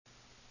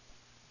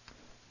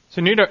So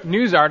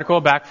news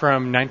article back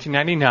from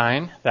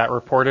 1999 that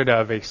reported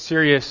of a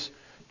serious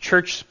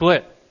church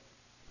split.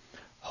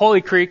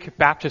 Holy Creek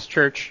Baptist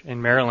Church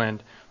in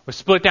Maryland was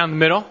split down the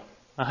middle.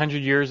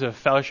 100 years of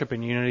fellowship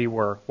and unity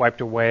were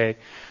wiped away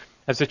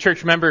as the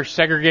church members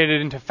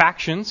segregated into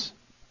factions.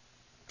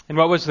 And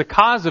what was the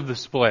cause of the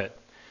split?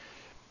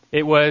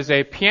 It was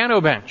a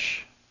piano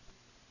bench,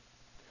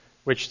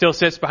 which still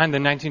sits behind the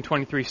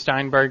 1923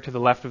 Steinberg to the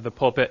left of the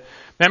pulpit.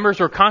 Members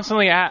were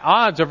constantly at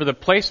odds over the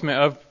placement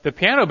of the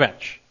piano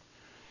bench.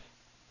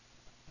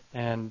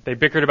 And they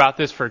bickered about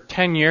this for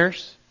 10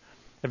 years.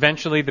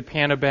 Eventually, the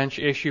piano bench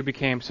issue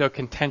became so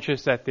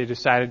contentious that they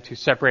decided to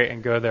separate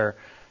and go their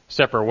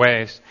separate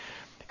ways.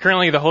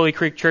 Currently, the Holy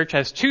Creek Church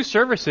has 2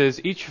 services.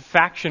 Each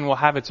faction will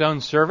have its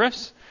own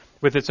service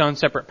with its own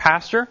separate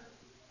pastor.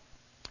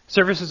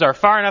 Services are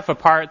far enough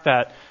apart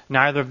that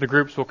neither of the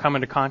groups will come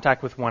into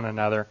contact with one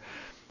another.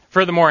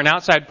 Furthermore, an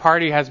outside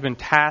party has been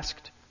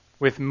tasked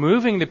with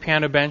moving the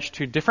piano bench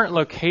to different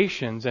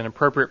locations and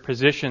appropriate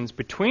positions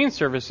between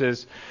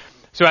services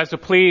so as to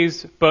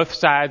please both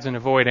sides and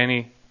avoid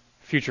any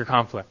future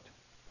conflict.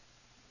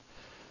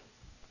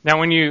 Now,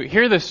 when you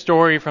hear this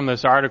story from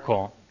this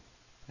article,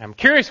 I'm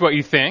curious what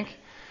you think.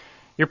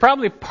 You're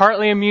probably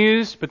partly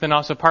amused, but then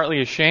also partly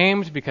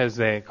ashamed because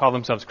they call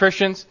themselves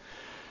Christians.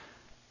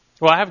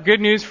 Well, I have good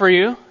news for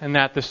you, in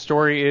that the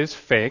story is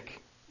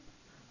fake.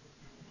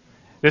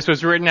 This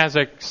was written as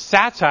a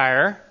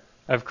satire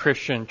of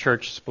Christian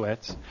church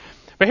splits.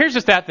 But here's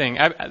the sad thing.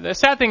 The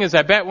sad thing is,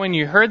 I bet when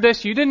you heard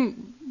this, you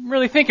didn't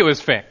really think it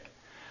was fake.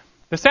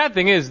 The sad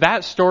thing is,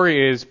 that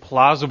story is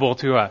plausible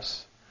to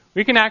us.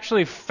 We can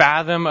actually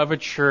fathom of a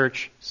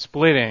church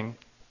splitting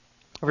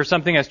over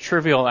something as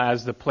trivial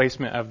as the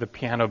placement of the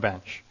piano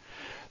bench.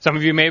 Some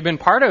of you may have been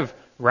part of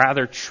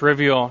rather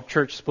trivial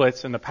church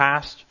splits in the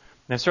past,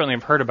 and I certainly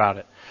have heard about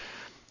it.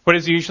 What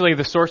is usually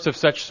the source of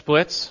such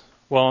splits?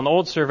 Well, an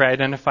old survey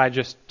identified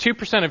just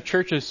 2% of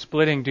churches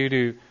splitting due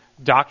to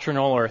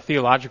doctrinal or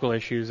theological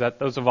issues.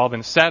 Those have all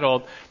been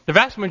settled. The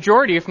vast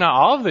majority, if not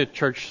all of the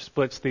church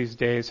splits these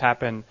days,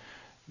 happen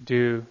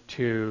due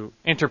to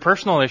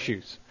interpersonal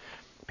issues.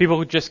 People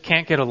who just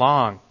can't get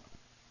along.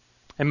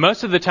 And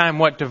most of the time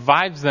what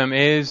divides them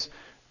is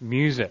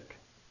music.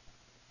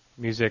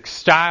 Music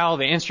style,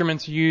 the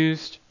instruments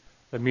used,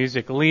 the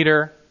music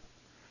leader.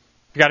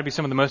 It's got to be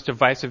some of the most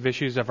divisive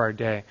issues of our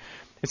day.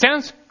 It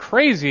sounds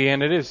crazy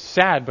and it is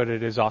sad, but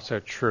it is also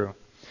true.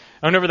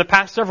 And over the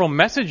past several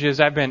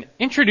messages, I've been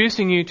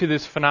introducing you to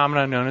this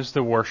phenomenon known as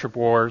the worship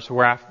wars,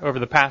 where over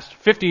the past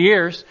 50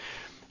 years,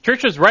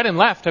 churches right and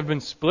left have been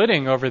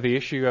splitting over the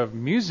issue of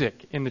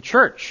music in the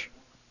church.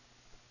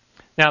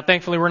 Now,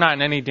 thankfully, we're not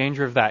in any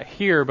danger of that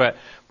here, but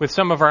with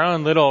some of our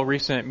own little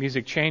recent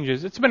music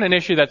changes, it's been an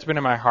issue that's been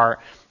in my heart,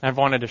 and I've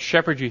wanted to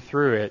shepherd you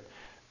through it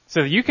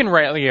so that you can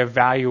rightly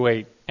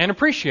evaluate and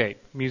appreciate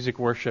music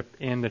worship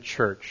in the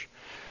church.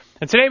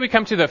 And today we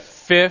come to the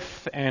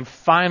 5th and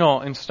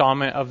final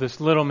installment of this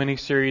little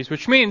mini-series,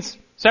 which means,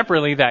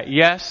 separately, that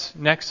yes,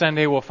 next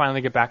Sunday we'll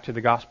finally get back to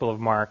the Gospel of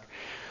Mark.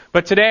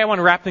 But today I want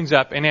to wrap things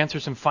up and answer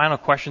some final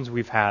questions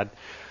we've had.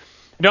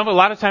 I don't have a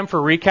lot of time for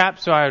recap,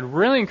 so I'd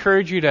really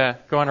encourage you to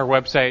go on our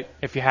website,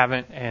 if you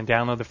haven't, and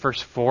download the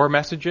first 4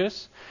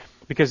 messages,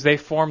 because they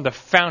form the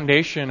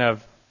foundation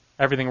of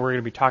everything we're going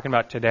to be talking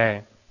about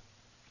today.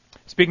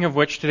 Speaking of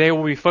which, today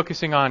we'll be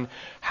focusing on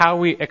how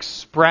we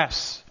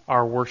express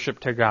our worship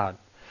to God.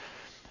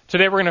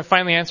 Today we're going to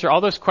finally answer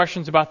all those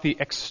questions about the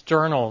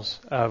externals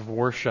of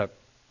worship.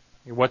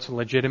 What's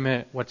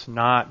legitimate, what's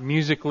not.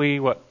 Musically,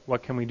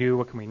 what can we do,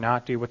 what can we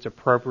not do, what's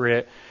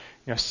appropriate.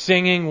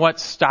 Singing, what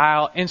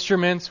style,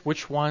 instruments,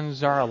 which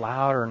ones are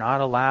allowed or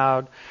not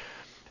allowed.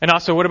 And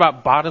also, what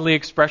about bodily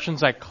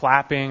expressions like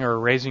clapping or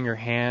raising your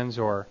hands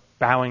or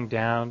bowing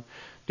down?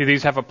 Do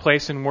these have a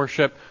place in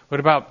worship? What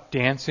about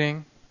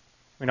dancing?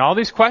 All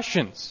these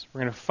questions we're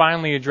going to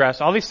finally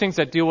address. All these things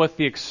that deal with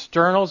the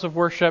externals of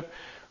worship,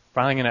 we're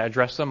finally going to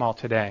address them all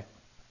today.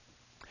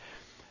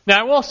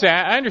 Now, I will say,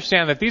 I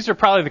understand that these are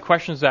probably the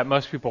questions that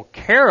most people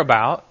care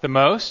about the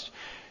most.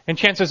 And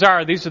chances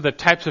are, these are the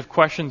types of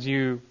questions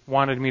you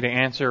wanted me to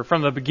answer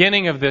from the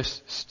beginning of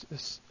this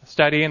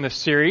study and this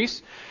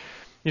series.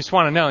 You just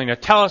want to know,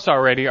 tell us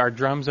already, are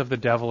drums of the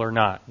devil or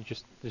not? You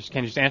just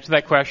can't just answer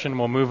that question and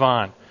we'll move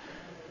on.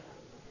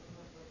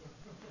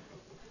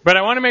 But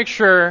I want to make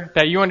sure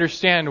that you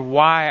understand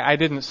why I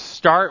didn't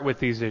start with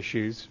these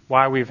issues,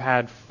 why we've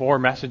had 4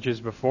 messages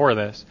before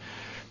this.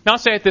 Now I'll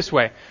say it this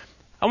way.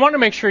 I want to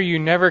make sure you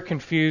never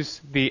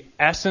confuse the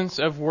essence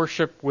of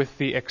worship with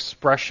the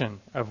expression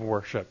of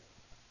worship.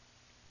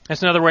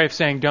 That's another way of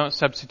saying don't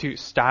substitute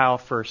style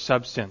for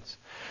substance.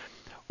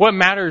 What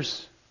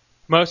matters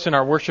most in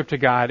our worship to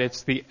God,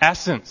 it's the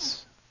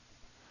essence.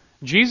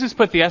 Jesus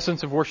put the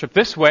essence of worship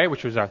this way,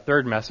 which was our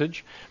 3rd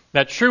message,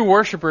 that true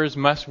worshipers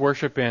must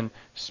worship in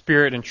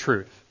spirit and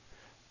truth.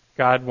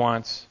 God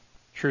wants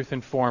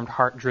truth-informed,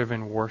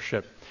 heart-driven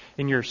worship.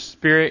 In your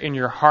spirit, in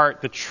your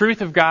heart, the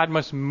truth of God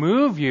must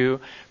move you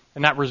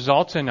And that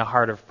results in a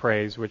heart of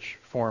praise, which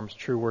forms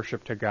true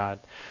worship to God.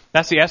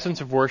 That's the essence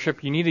of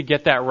worship. You need to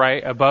get that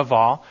right above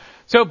all.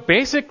 So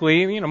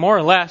basically, more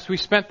or less, we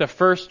spent the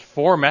first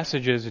 4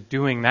 messages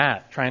doing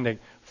that, trying to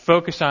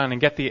focus on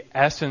and get the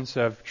essence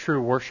of true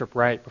worship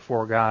right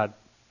before God.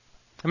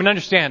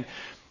 Understand,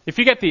 if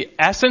you get the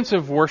essence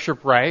of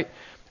worship right,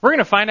 we're going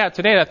to find out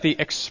today that the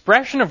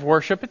expression of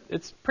worship,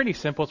 it's pretty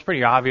simple, it's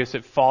pretty obvious,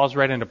 it falls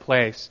right into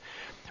place.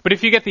 But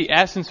if you get the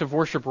essence of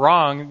worship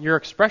wrong, your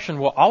expression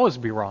will always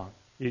be wrong.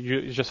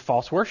 It's just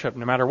false worship,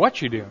 no matter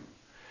what you do.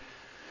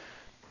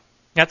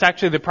 That's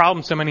actually the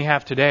problem so many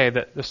have today,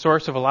 that the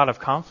source of a lot of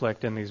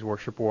conflict in these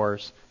worship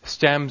wars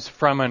stems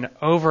from an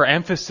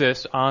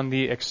overemphasis on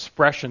the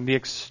expression, the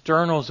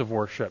externals of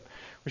worship,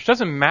 which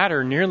doesn't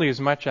matter nearly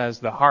as much as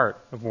the heart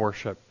of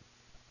worship.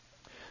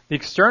 The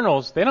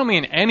externals, they don't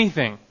mean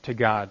anything to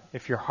God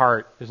if your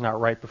heart is not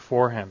right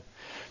before Him.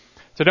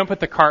 So don't put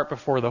the cart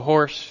before the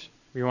horse.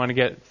 We want to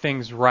get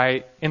things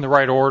right, in the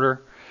right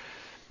order.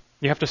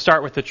 You have to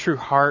start with the true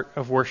heart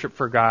of worship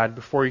for God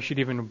before you should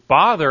even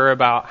bother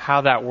about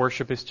how that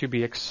worship is to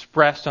be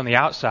expressed on the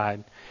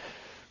outside.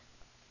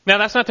 Now,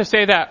 that's not to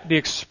say that the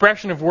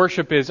expression of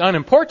worship is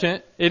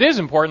unimportant. It is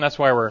important. That's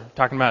why we're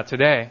talking about it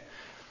today.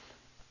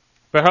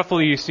 But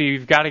hopefully you see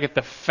you've got to get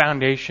the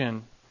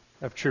foundation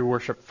of true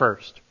worship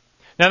first.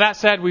 Now, that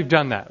said, we've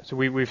done that. So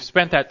we've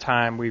spent that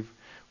time.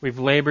 We've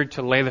labored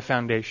to lay the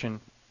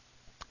foundation.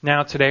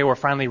 Now, today, we're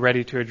finally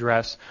ready to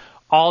address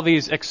all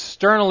these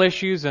external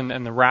issues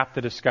and wrap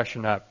the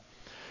discussion up.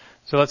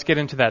 So let's get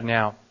into that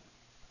now.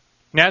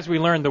 And as we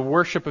learn the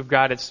worship of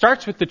God, it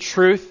starts with the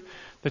truth.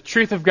 The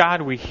truth of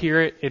God, we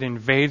hear it. It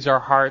invades our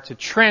hearts. It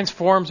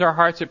transforms our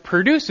hearts. It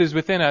produces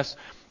within us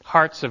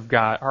hearts of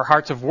God, or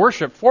hearts of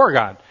worship for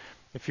God.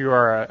 If you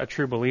are a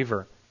true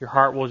believer, your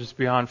heart will just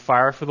be on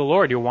fire for the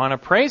Lord. You'll want to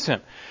praise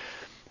Him.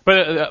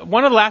 But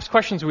one of the last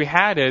questions we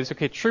had is,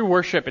 okay, true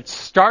worship, it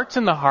starts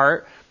in the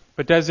heart,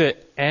 but does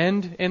it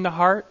end in the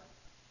heart?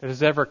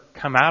 Does it ever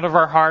come out of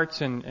our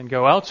hearts and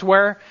go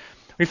elsewhere?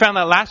 We found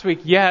that last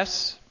week,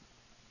 yes.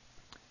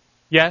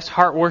 Yes,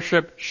 heart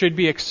worship should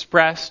be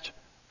expressed,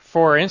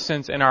 for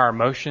instance, in our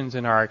emotions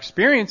and our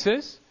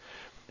experiences.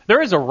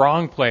 There is a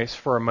wrong place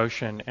for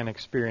emotion and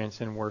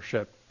experience in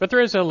worship, but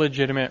there is a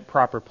legitimate,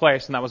 proper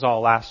place, and that was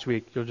all last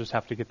week. You'll just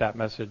have to get that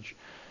message.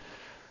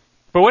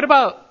 But what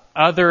about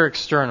other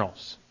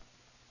externals?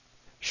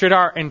 Should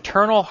our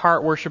internal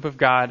heart worship of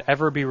God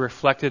ever be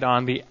reflected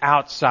on the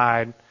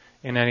outside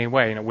in any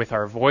way? With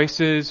our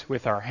voices,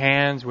 with our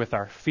hands, with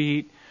our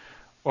feet,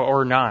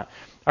 or not?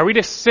 Are we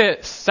to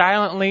sit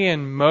silently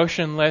and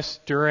motionless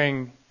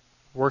during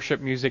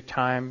worship music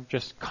time,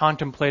 just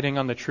contemplating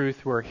on the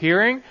truth we're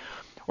hearing?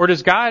 Or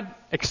does God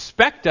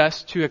expect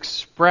us to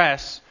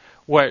express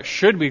what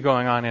should be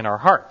going on in our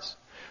hearts?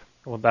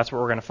 Well, that's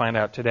what we're going to find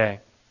out today.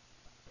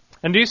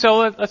 And do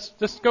so, let's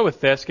just go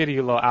with this, give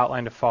you a little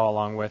outline to follow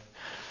along with.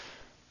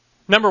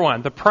 Number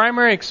 1, the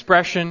primary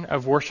expression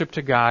of worship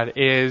to God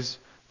is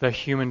the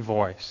human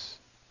voice.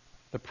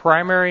 The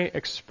primary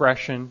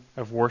expression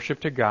of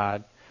worship to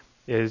God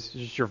is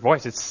just your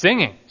voice. It's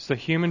singing. It's the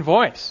human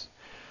voice.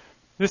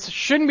 This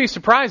shouldn't be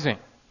surprising.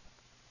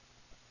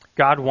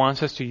 God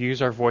wants us to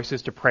use our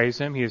voices to praise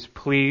Him. He is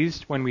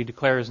pleased when we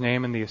declare His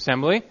name in the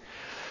assembly.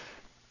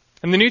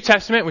 In the New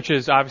Testament, which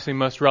is obviously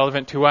most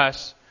relevant to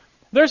us,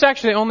 there's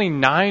actually only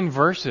 9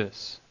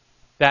 verses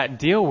that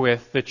deal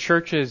with the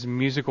church's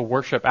musical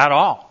worship at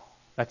all.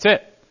 That's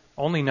it.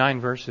 Only 9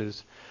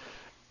 verses.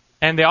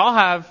 And they all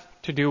have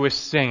to do with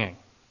singing.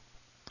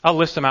 I'll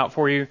list them out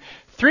for you.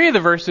 3 of the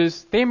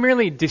verses, they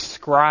merely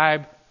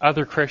describe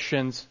other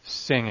Christians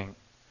singing.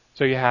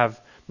 So you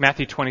have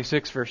Matthew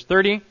 26, verse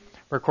 30,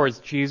 records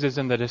Jesus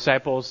and the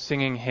disciples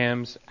singing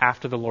hymns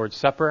after the Lord's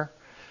Supper.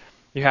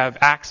 You have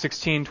Acts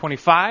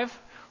 16:25,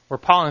 where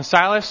Paul and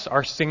Silas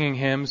are singing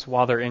hymns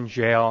while they're in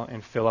jail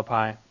in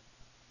Philippi.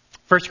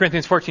 1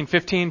 Corinthians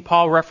 14:15,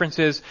 Paul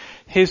references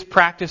his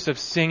practice of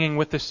singing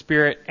with the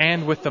Spirit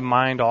and with the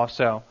mind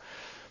also.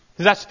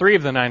 So that's 3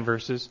 of the 9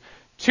 verses.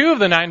 2 of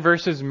the 9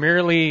 verses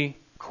merely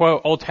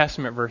quote Old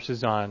Testament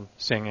verses on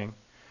singing.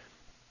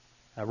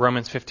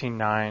 Romans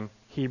 15:9,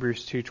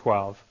 Hebrews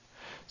 2:12.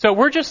 So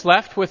we're just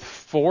left with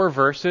 4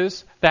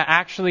 verses that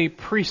actually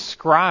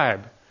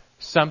prescribe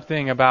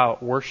something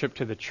about worship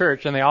to the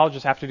church, and they all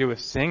just have to do with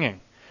singing.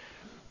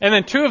 And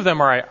then 2 of them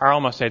are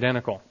almost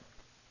identical.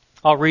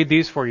 I'll read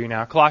these for you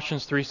now.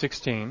 Colossians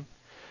 3:16,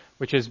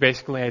 which is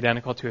basically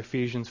identical to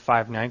Ephesians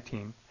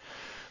 5:19,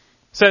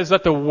 says,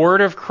 "Let the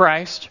word of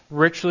Christ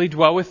richly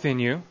dwell within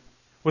you,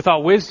 with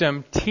all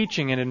wisdom,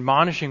 teaching and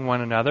admonishing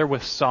one another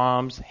with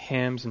psalms,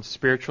 hymns, and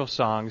spiritual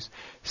songs,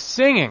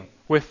 singing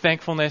with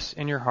thankfulness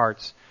in your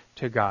hearts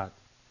to God."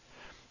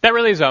 That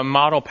really is a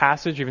model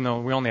passage, even though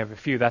we only have a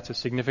few. That's a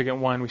significant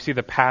one. We see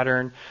the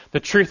pattern.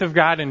 The truth of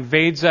God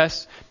invades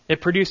us.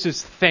 It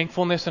produces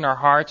thankfulness in our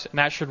hearts, and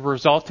that should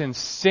result in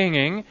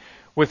singing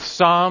with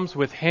psalms,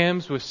 with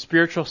hymns, with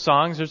spiritual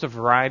songs. There's a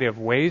variety of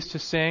ways to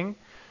sing,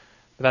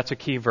 but that's a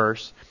key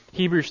verse.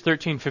 Hebrews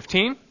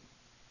 13:15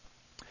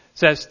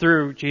 says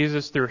through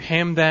Jesus, through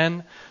him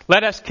then,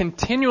 let us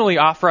continually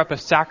offer up a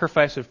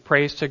sacrifice of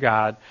praise to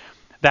God,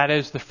 that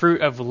is the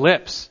fruit of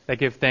lips that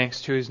give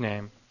thanks to his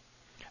name.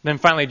 And then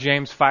finally,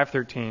 James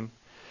 5:13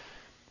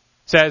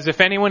 says,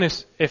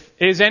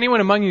 Is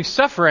anyone among you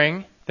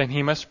suffering, then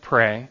he must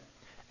pray.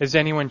 Is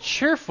anyone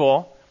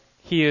cheerful,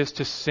 he is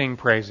to sing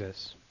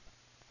praises.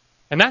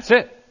 And that's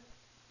it.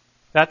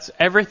 That's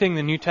everything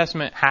the New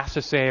Testament has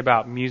to say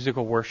about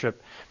musical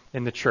worship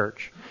in the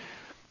church.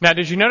 Now,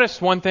 did you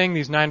notice one thing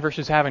these 9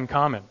 verses have in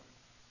common?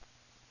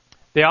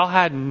 They all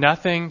had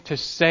nothing to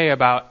say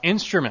about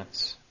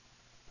instruments.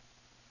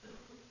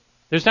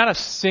 There's not a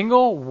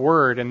single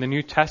word in the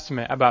New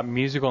Testament about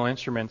musical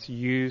instruments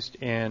used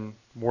in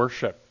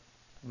worship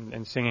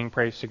and singing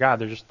praise to God.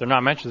 They're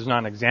not mentioned. There's not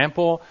an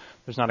example.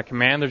 There's not a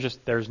command.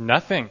 There's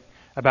nothing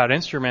about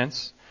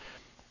instruments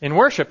in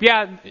worship.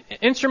 Yeah,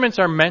 instruments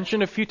are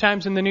mentioned a few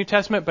times in the New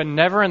Testament, but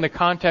never in the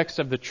context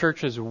of the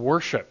church's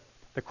worship,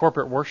 the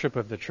corporate worship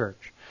of the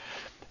church.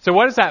 So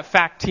what does that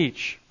fact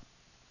teach?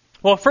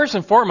 Well, first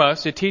and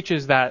foremost, it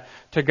teaches that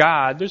to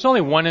God, there's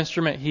only one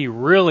instrument he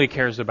really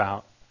cares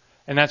about,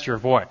 and that's your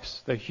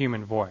voice, the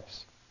human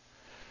voice.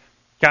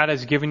 God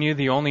has given you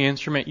the only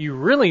instrument you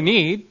really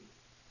need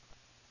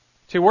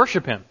to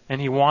worship him, and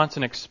he wants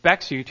and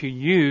expects you to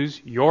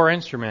use your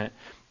instrument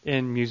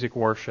in music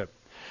worship.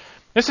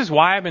 This is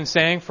why I've been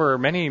saying for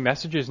many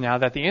messages now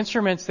that the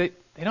instruments, they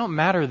don't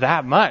matter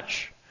that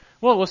much.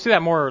 Well, we'll see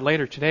that more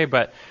later today,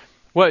 but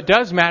what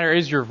does matter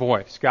is your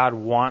voice. God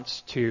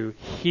wants to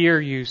hear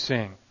you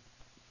sing.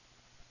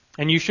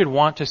 And you should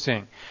want to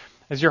sing.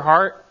 As your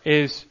heart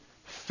is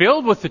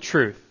filled with the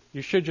truth,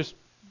 you should just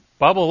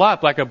bubble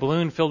up like a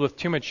balloon filled with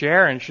too much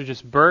air, and it should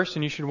just burst,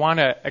 and you should want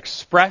to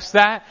express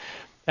that.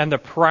 And the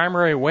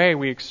primary way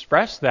we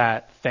express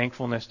that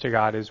thankfulness to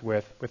God is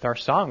with our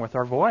song, with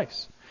our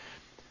voice.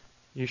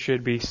 You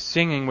should be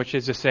singing, which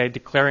is to say,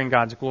 declaring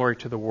God's glory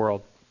to the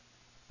world.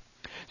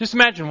 Just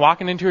imagine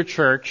walking into a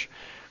church,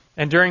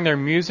 and during their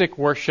music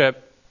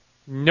worship,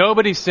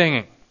 nobody's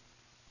singing.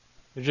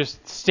 They're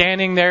just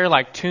standing there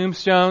like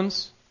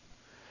tombstones.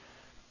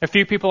 A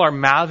few people are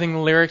mouthing the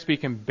lyrics, but you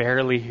can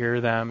barely hear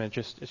them.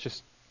 It's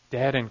just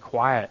dead and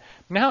quiet.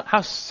 Now,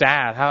 how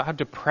sad, how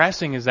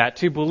depressing is that?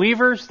 To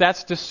believers,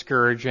 that's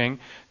discouraging.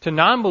 To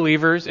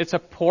non-believers, it's a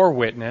poor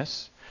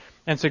witness.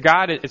 And to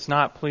God, it's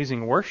not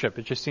pleasing worship.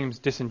 It just seems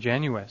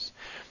disingenuous.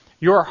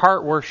 Your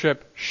heart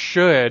worship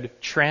should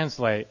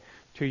translate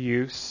to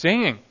you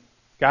singing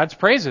God's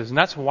praises. And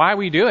that's why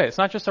we do it. It's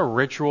not just a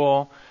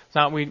ritual. It's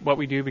not what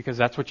we do because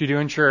that's what you do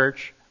in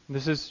church.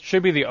 This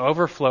should be the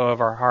overflow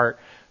of our heart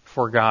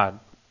for God.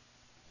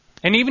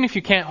 And even if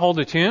you can't hold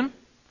a tune,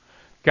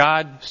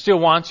 God still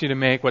wants you to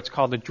make what's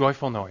called a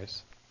joyful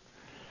noise.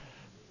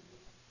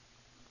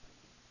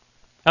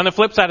 On the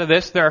flip side of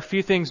this, there are a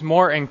few things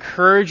more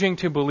encouraging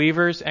to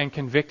believers and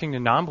convicting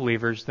to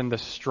non-believers than the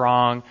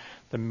strong,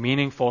 the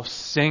meaningful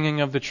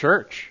singing of the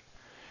church.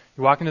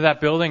 You walk into that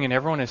building and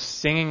everyone is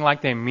singing like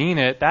they mean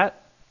it.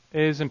 That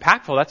is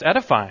impactful. That's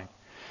edifying.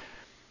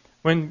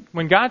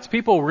 When God's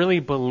people really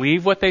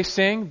believe what they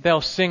sing,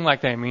 they'll sing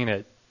like they mean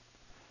it.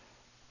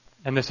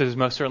 And this is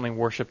most certainly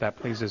worship that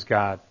pleases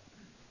God.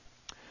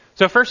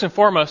 So first and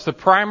foremost, the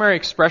primary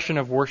expression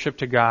of worship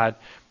to God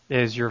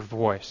is your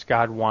voice.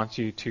 God wants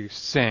you to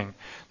sing.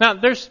 Now,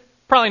 there's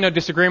probably no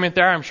disagreement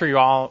there. I'm sure you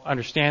all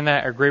understand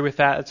that, agree with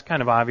that. It's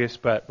kind of obvious,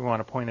 but we want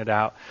to point it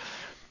out.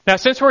 Now,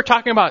 since we're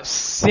talking about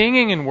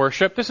singing in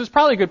worship, this is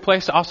probably a good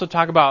place to also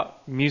talk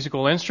about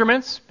musical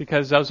instruments,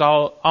 because those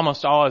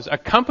almost always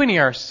accompany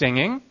our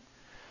singing.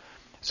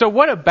 So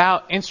what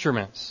about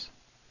instruments?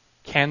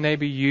 Can they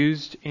be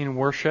used in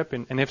worship?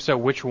 And if so,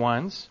 which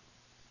ones?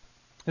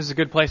 This is a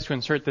good place to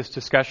insert this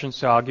discussion,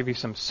 so I'll give you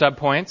some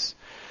subpoints.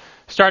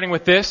 Starting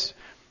with this,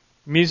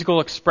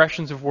 musical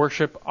expressions of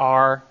worship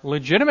are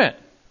legitimate.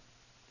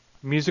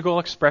 Musical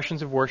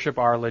expressions of worship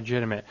are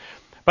legitimate.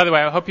 By the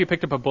way, I hope you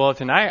picked up a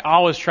bulletin. I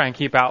always try and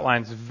keep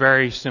outlines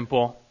very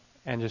simple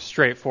and just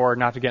straightforward,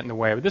 not to get in the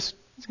way. But this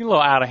is getting a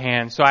little out of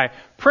hand. So I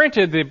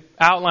printed the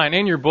outline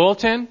in your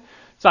bulletin.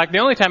 It's like the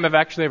only time I've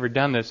actually ever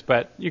done this,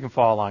 but you can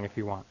follow along if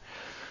you want.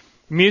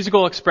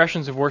 Musical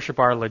expressions of worship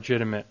are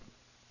legitimate.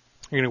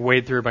 You're going to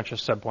wade through a bunch of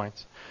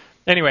subpoints.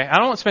 Anyway, I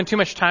don't want to spend too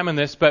much time on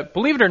this, but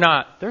believe it or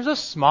not, there's a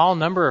small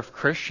number of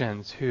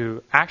Christians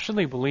who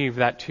actually believe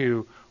that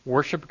to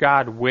worship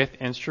God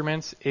with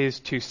instruments is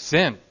to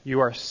sin. You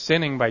are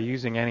sinning by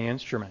using any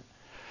instrument.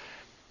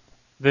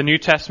 The New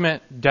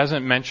Testament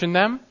doesn't mention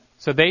them,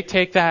 so they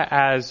take that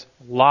as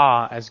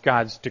law, as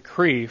God's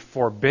decree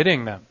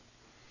forbidding them.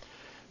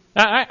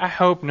 Now, I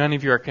hope none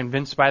of you are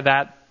convinced by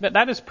that.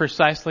 That is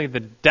precisely the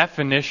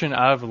definition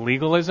of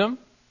legalism.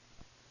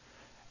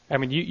 I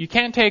mean, you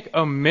can't take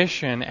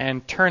omission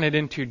and turn it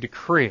into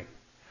decree.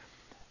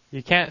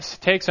 You can't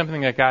take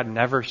something that God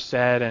never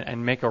said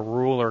and make a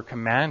rule or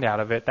command out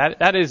of it.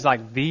 That is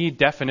like the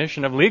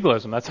definition of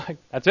legalism.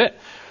 That's it.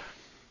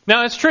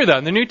 Now, it's true,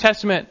 though. The New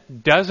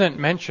Testament doesn't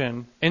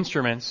mention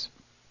instruments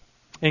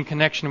in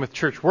connection with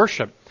church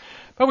worship.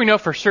 But we know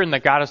for certain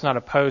that God is not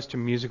opposed to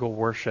musical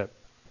worship.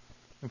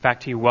 In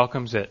fact, he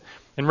welcomes it.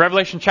 In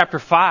Revelation chapter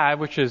 5,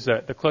 which is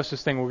the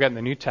closest thing we'll get in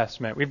the New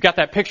Testament, we've got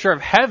that picture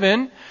of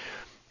heaven,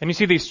 and you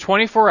see these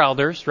 24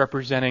 elders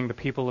representing the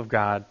people of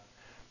God.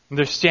 And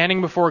they're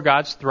standing before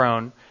God's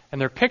throne, and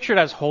they're pictured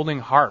as holding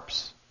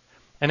harps.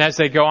 And as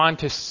they go on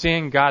to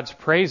sing God's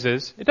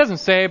praises, it doesn't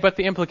say, but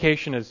the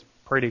implication is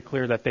pretty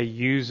clear that they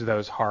use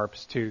those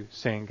harps to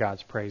sing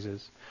God's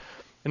praises.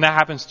 And that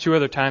happens 2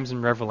 other times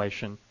in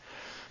Revelation.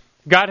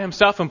 God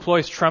himself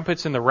employs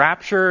trumpets in the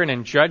rapture and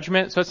in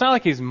judgment, so it's not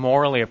like he's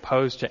morally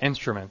opposed to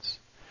instruments.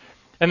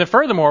 And then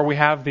furthermore, we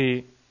have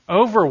the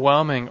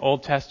overwhelming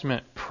Old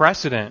Testament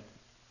precedent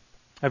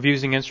of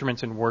using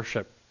instruments in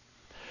worship.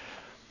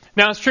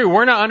 Now it's true,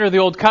 we're not under the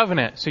Old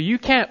Covenant, so you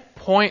can't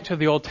point to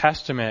the Old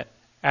Testament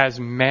as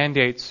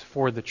mandates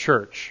for the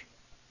church.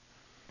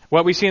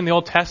 What we see in the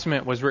Old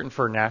Testament was written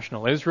for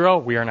national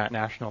Israel. We are not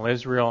national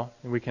Israel.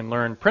 We can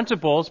learn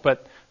principles,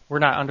 but we're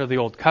not under the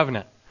Old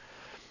Covenant.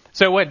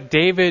 So what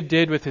David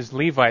did with his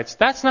Levites,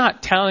 that's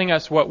not telling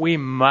us what we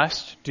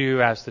must do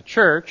as the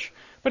church,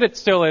 but it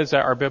still is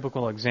our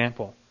biblical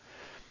example.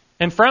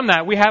 And from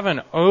that, we have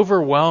an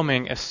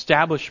overwhelming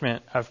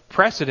establishment of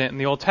precedent in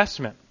the Old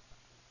Testament.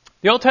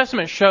 The Old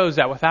Testament shows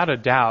that without a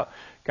doubt,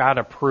 God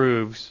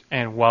approves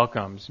and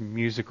welcomes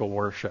musical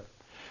worship.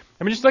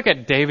 I mean, just look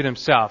at David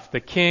himself. The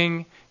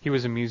king, he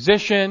was a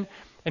musician,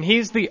 and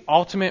he's the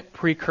ultimate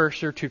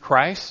precursor to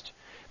Christ,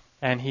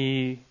 and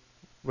he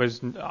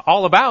was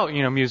all about,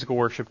 musical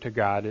worship to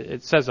God.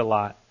 It says a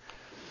lot.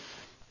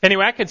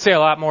 Anyway, I could say a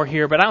lot more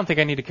here, but I don't think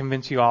I need to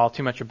convince you all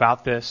too much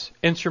about this.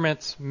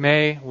 Instruments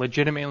may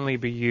legitimately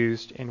be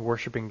used in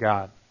worshiping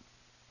God.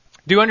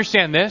 Do you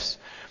understand this?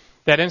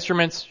 That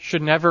instruments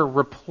should never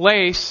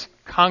replace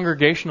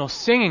congregational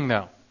singing,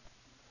 though.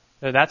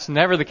 That's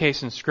never the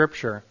case in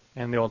Scripture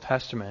and the Old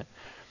Testament.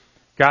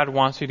 God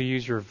wants you to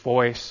use your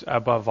voice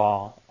above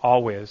all,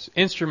 always.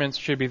 Instruments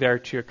should be there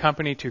to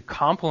accompany, to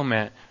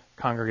complement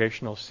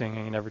congregational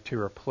singing, never to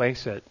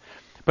replace it.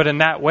 But in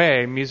that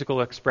way,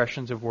 musical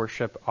expressions of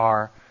worship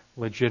are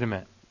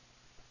legitimate.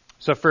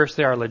 So first,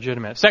 they are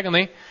legitimate.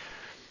 Secondly,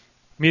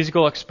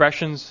 musical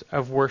expressions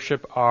of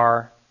worship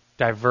are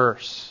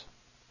diverse.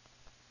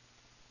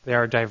 They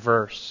are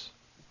diverse.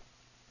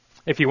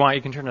 If you want,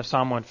 you can turn to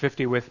Psalm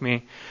 150 with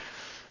me.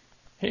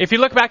 If you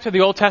look back to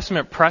the Old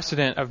Testament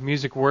precedent of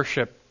music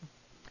worship,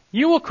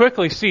 you will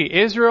quickly see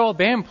Israel,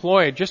 they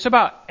employed just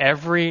about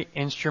every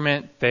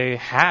instrument they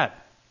had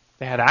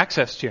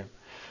access to.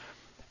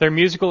 Their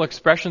musical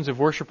expressions of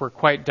worship were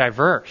quite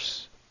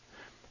diverse.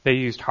 They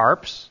used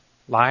harps,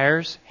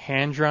 lyres,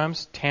 hand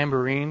drums,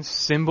 tambourines,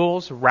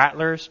 cymbals,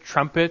 rattlers,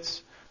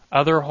 trumpets,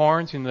 other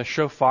horns. In the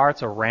shofar,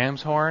 it's a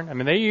ram's horn. I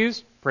mean, they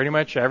used pretty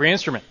much every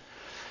instrument.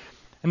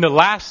 And the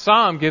last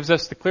psalm gives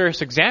us the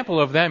clearest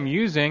example of them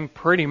using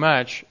pretty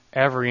much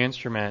every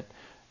instrument,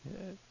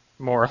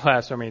 more or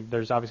less. I mean,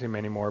 there's obviously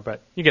many more,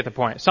 but you get the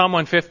point. Psalm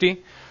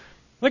 150,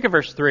 look at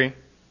verse 3. It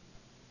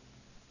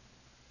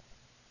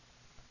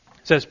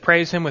says,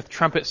 praise him with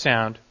trumpet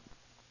sound.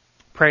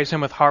 Praise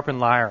him with harp and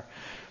lyre.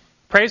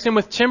 Praise him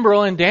with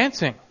timbrel and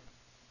dancing.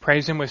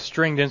 Praise him with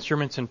stringed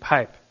instruments and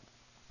pipe.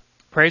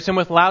 Praise him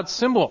with loud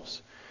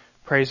cymbals.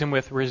 Praise him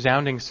with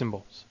resounding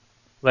cymbals.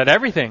 Let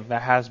everything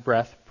that has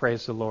breath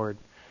praise the Lord.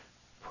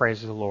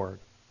 Praise the Lord.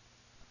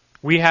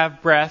 We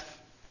have breath.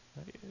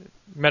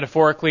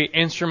 Metaphorically,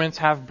 instruments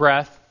have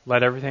breath.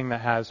 Let everything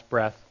that has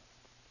breath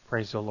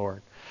praise the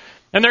Lord.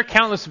 And there are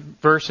countless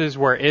verses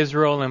where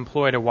Israel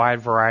employed a wide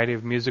variety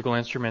of musical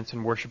instruments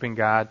in worshiping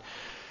God,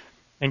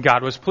 and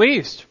God was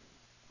pleased.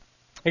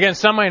 Again,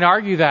 some might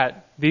argue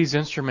that these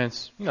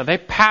instruments, they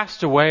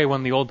passed away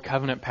when the Old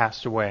Covenant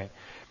passed away.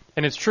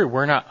 And it's true,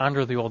 we're not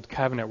under the Old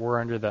Covenant, we're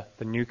under the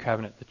New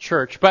Covenant, the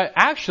church. But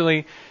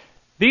actually,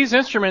 these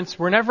instruments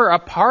were never a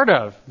part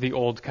of the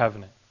Old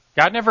Covenant.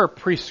 God never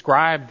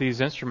prescribed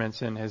these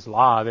instruments in His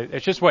law.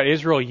 It's just what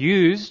Israel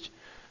used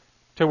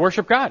to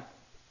worship God.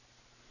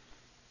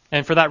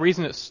 And for that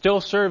reason, it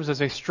still serves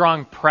as a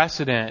strong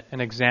precedent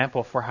and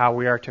example for how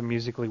we are to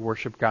musically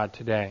worship God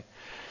today.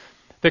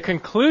 The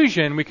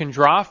conclusion we can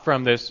draw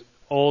from this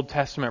Old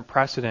Testament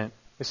precedent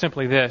is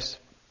simply this.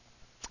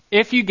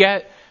 If you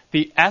get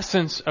the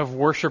essence of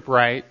worship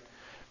right,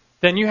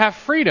 then you have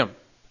freedom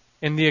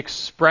in the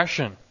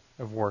expression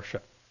of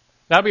worship.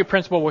 That'll be a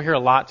principle we'll hear a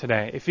lot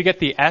today. If you get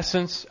the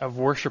essence of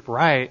worship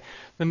right,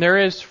 then there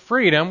is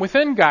freedom.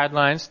 Within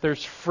guidelines,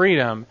 there's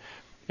freedom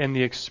in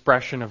the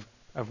expression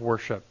of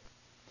worship.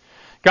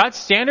 God's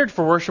standard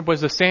for worship was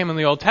the same in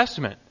the Old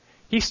Testament.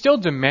 He still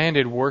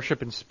demanded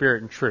worship in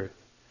spirit and truth.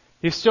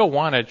 He still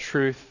wanted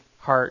truth,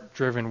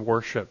 heart-driven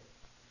worship.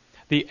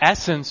 The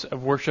essence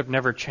of worship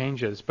never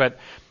changes, but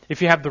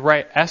if you have the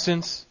right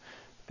essence,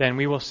 then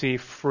we will see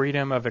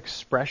freedom of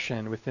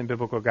expression within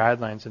biblical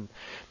guidelines. And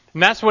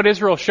that's what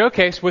Israel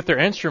showcased with their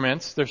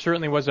instruments. There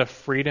certainly was a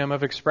freedom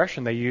of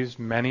expression. They used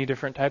many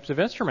different types of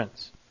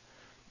instruments.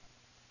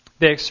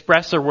 They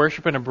expressed their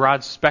worship in a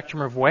broad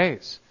spectrum of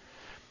ways.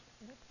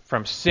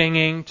 From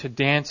singing, to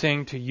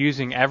dancing, to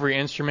using every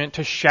instrument,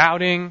 to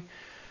shouting,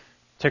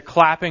 to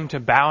clapping, to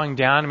bowing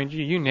down. I mean,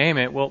 you name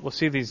it. We'll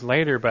see these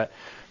later, but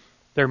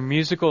their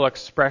musical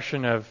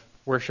expression of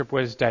worship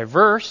was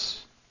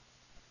diverse,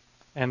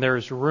 and there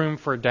is room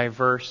for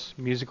diverse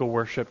musical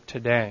worship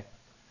today.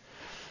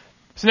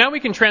 So now we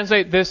can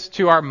translate this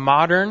to our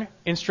modern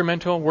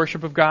instrumental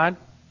worship of God,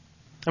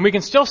 and we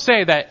can still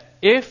say that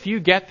if you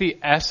get the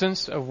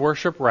essence of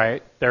worship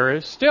right, there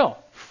is still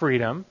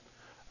freedom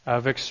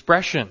of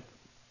expression.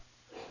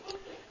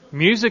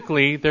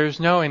 Musically, there's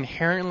no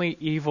inherently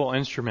evil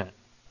instrument.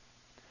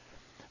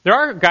 There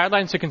are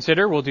guidelines to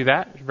consider. We'll do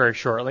that very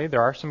shortly.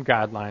 There are some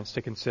guidelines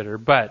to consider,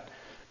 but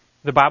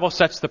the Bible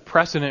sets the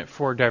precedent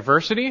for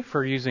diversity,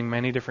 for using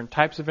many different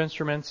types of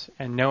instruments,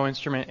 and no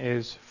instrument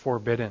is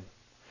forbidden.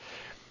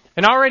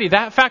 And already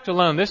that fact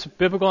alone, this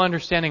biblical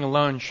understanding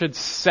alone, should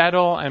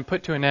settle and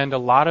put to an end a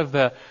lot of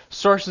the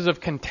sources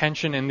of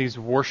contention in these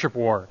worship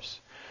wars.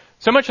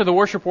 So much of the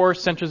worship war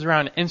centers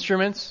around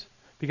instruments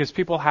because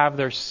people have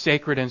their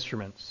sacred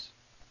instruments.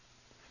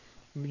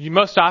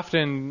 Most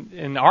often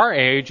in our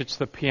age, it's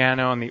the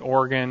piano and the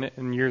organ.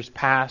 In years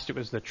past, it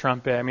was the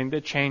trumpet. I mean,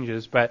 it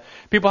changes, but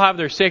people have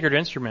their sacred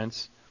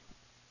instruments,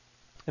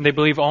 and they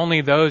believe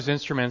only those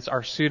instruments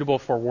are suitable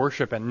for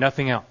worship and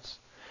nothing else.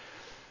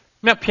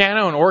 Now,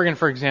 piano and organ,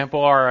 for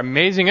example, are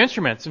amazing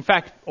instruments. In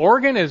fact,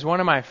 organ is one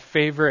of my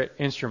favorite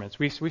instruments.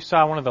 We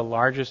saw one of the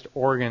largest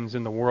organs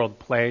in the world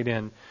played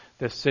in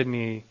the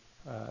Sydney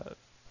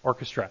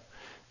orchestra.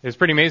 It was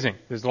pretty amazing.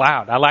 It was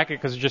loud. I like it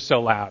because it's just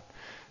so loud.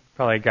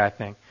 Probably a guy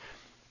thing.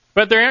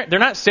 But they're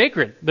not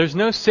sacred. There's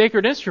no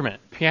sacred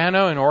instrument.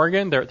 Piano and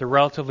organ, they're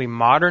relatively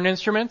modern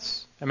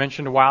instruments. I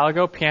mentioned a while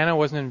ago, piano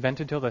wasn't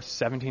invented till the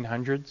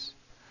 1700s.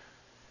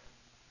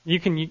 You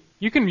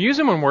can use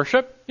them in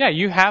worship. Yeah,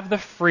 you have the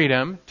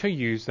freedom to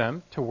use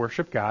them to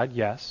worship God,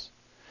 yes.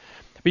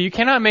 But you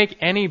cannot make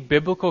any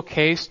biblical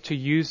case to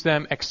use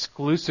them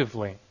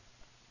exclusively.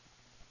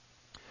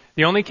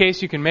 The only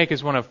case you can make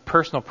is one of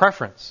personal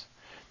preference.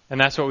 And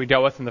that's what we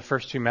dealt with in the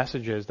first two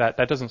messages. That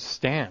doesn't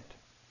stand.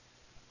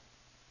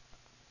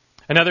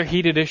 Another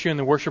heated issue in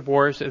the worship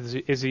wars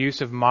is the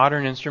use of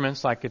modern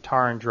instruments like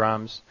guitar and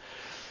drums.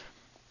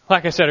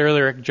 Like I said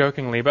earlier,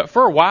 jokingly, but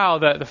for a while,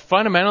 the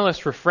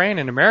fundamentalist refrain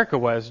in America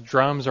was,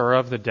 drums are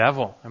of the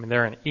devil. I mean,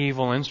 they're an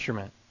evil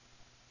instrument.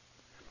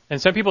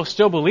 And some people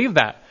still believe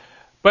that.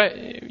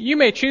 But you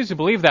may choose to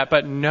believe that,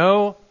 but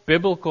no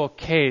biblical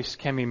case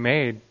can be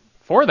made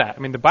for that. I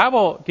mean, the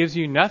Bible gives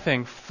you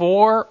nothing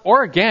for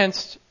or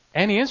against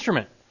any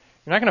instrument.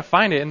 You're not going to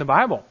find it in the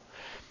Bible.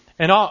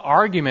 And all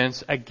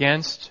arguments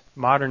against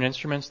modern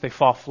instruments, they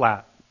fall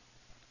flat.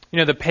 You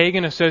know, the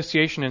pagan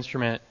association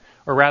instrument,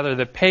 or rather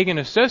the pagan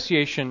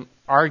association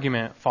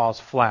argument falls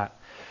flat.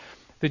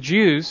 The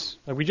Jews,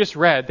 like we just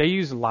read, they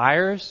use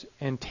lyres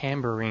and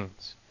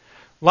tambourines.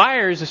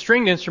 Lyre is a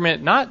stringed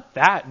instrument, not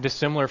that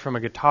dissimilar from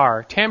a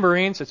guitar.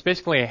 Tambourines, it's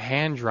basically a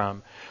hand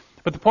drum.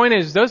 But the point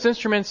is, those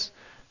instruments,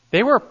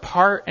 they were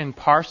part and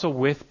parcel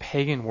with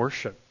pagan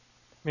worship.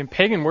 I mean,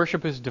 pagan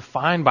worship is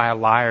defined by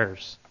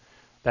lyres,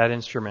 that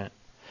instrument.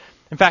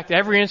 In fact,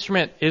 every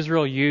instrument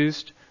Israel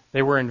used,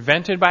 they were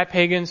invented by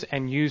pagans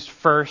and used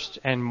first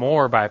and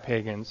more by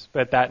pagans,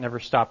 but that never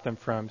stopped them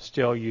from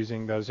still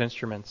using those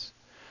instruments.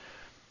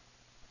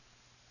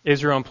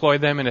 Israel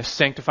employed them in a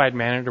sanctified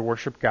manner to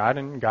worship God,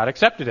 and God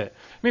accepted it.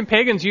 I mean,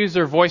 pagans use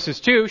their voices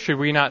too. Should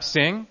we not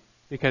sing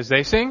because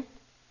they sing?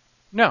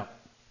 No.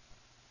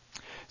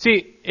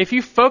 See, if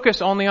you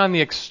focus only on the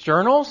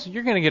externals,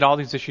 you're going to get all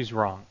these issues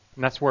wrong.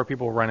 And that's where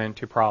people run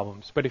into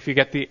problems. But if you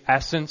get the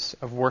essence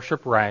of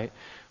worship right,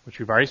 which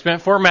we've already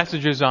spent 4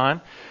 messages on,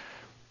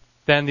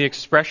 then the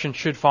expression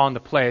should fall into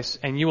place,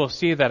 and you will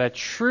see that a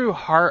true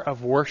heart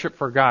of worship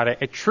for God,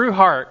 a true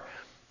heart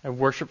of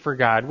worship for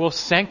God will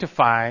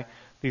sanctify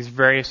these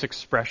various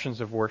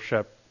expressions of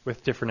worship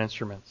with different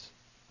instruments.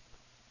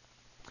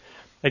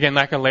 Again,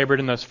 like I labored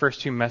in those first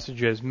 2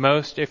 messages,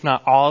 most, if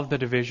not all of the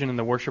division in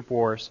the worship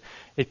wars,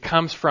 it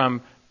comes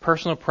from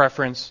personal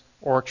preference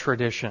or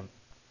tradition.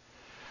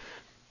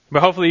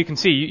 But hopefully you can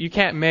see, you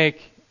can't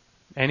make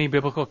any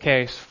biblical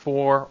case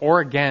for or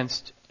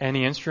against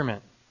any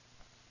instrument.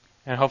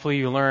 And hopefully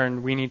you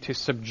learn we need to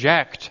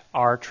subject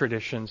our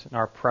traditions and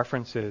our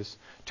preferences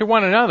to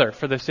one another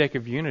for the sake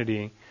of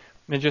unity.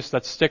 And just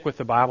let's stick with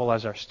the Bible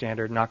as our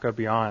standard, not go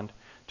beyond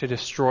to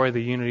destroy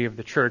the unity of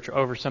the church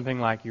over something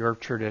like your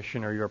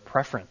tradition or your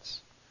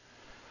preference.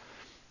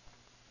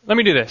 Let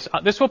me do this.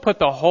 This will put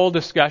the whole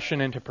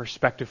discussion into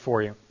perspective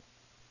for you.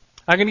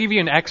 I'm going to give you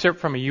an excerpt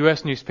from a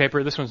U.S.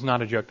 newspaper. This one's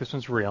not a joke. This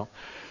one's real.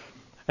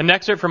 An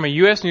excerpt from a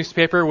U.S.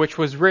 newspaper which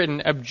was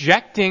written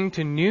objecting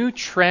to new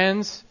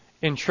trends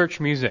in church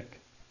music.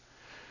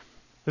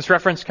 This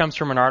reference comes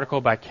from an article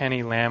by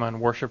Kenny Lamb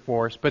on worship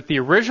wars, but the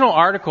original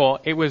article,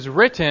 it was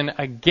written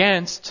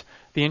against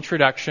the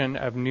introduction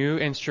of new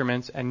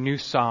instruments and new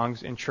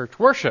songs in church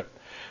worship.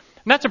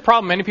 And that's a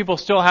problem many people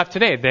still have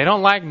today. They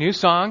don't like new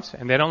songs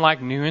and they don't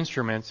like new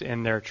instruments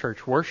in their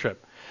church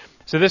worship.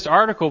 So this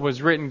article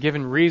was written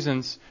given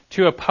reasons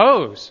to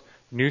oppose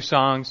new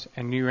songs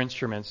and new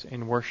instruments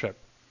in worship.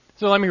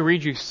 So let me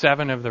read you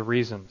 7 of the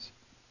reasons.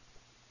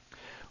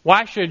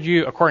 Why should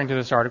you, according to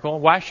this article,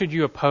 why should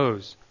you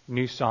oppose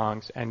new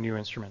songs and new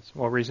instruments?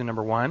 Well, reason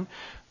number one,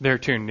 they're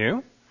too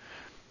new.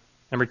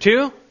 Number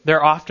two,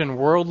 they're often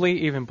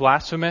worldly, even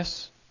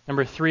blasphemous.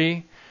 Number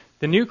three,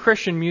 the new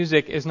Christian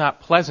music is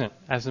not pleasant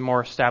as the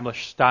more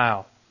established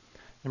style.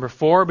 Number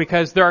four,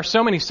 because there are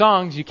so many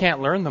songs, you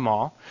can't learn them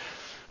all.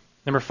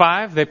 Number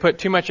five, they put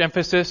too much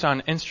emphasis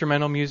on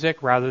instrumental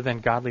music rather than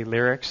godly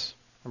lyrics.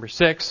 Number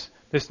six,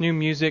 this new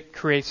music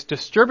creates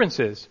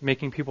disturbances,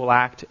 making people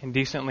act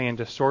indecently and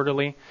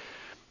disorderly.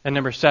 And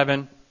number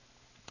seven,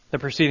 the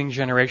preceding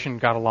generation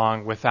got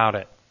along without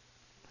it.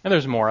 And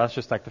there's more. That's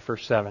just like the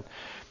first seven.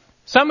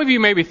 Some of you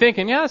may be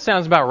thinking, yeah, that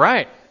sounds about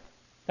right.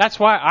 That's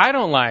why I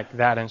don't like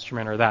that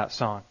instrument or that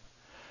song.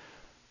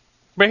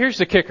 But here's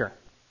the kicker.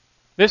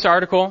 This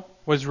article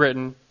was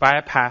written by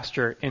a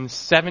pastor in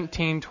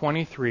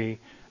 1723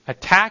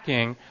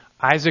 attacking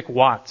Isaac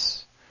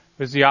Watts,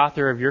 who is the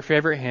author of your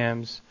favorite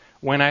hymns,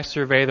 When I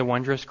Survey the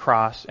Wondrous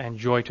Cross and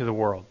Joy to the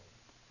World.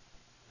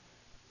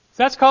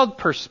 So that's called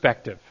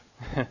perspective.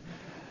 I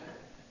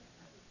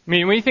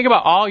mean, when you think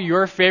about all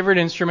your favorite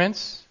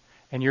instruments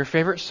and your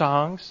favorite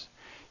songs,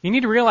 you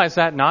need to realize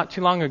that not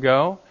too long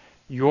ago,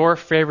 your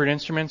favorite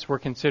instruments were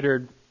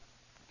considered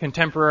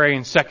contemporary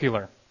and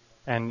secular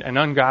and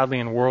ungodly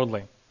and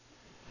worldly.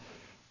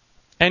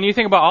 And you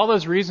think about all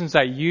those reasons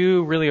that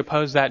you really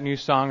oppose that new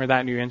song or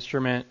that new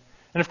instrument.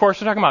 And of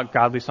course, we're talking about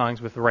godly songs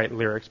with the right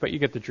lyrics, but you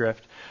get the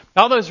drift.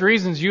 All those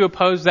reasons you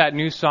oppose that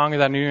new song or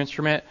that new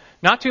instrument,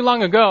 not too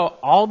long ago,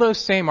 all those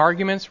same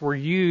arguments were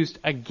used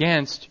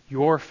against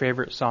your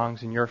favorite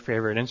songs and your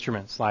favorite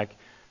instruments, like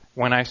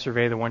When I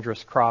Survey the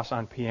Wondrous Cross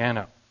on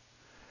piano.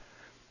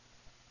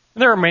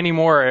 There are many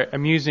more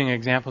amusing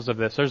examples of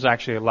this. There's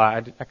actually a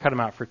lot. I cut them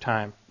out for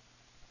time.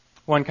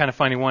 One kind of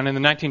funny one. In the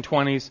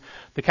 1920s,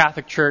 the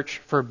Catholic Church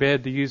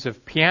forbid the use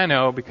of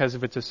piano because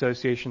of its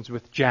associations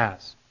with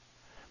jazz.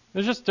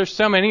 There's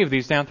so many of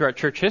these down throughout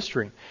church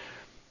history.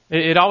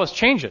 It always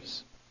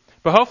changes.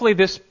 But hopefully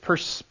this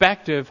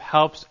perspective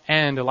helps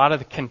end a lot of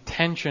the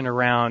contention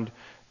around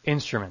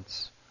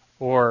instruments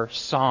or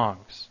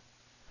songs.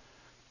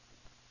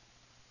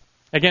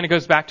 Again, it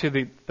goes back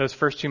to those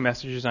first two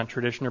messages on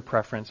tradition or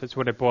preference. It's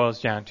what it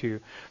boils down to.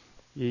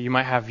 You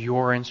might have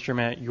your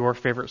instrument, your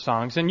favorite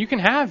songs, and you can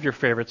have your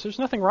favorites. There's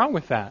nothing wrong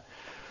with that.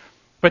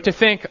 But to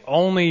think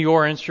only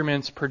your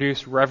instruments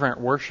produce reverent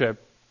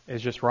worship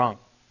is just wrong.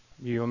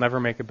 You'll never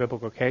make a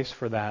biblical case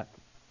for that.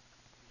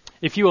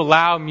 If you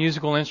allow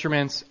musical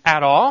instruments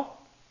at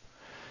all,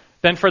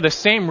 then for the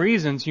same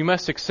reasons, you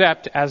must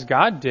accept, as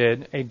God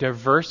did, a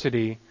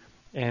diversity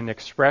in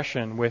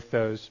expression with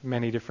those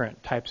many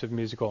different types of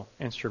musical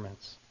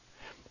instruments.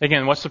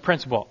 Again, what's the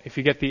principle? If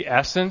you get the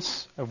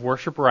essence of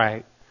worship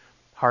right,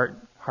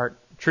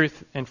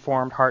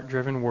 truth-informed,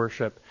 heart-driven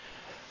worship,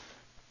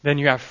 then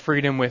you have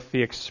freedom with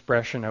the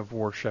expression of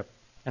worship,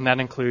 and that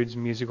includes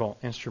musical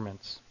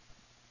instruments.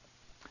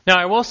 Now,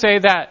 I will say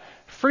that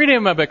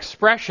freedom of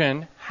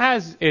expression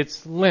has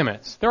its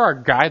limits. There are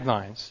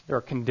guidelines. There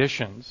are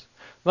conditions.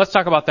 Let's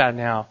talk about that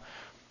now.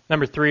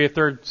 Number three, a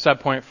third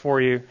subpoint for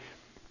you.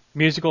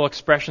 Musical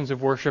expressions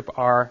of worship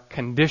are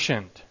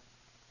conditioned.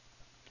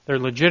 They're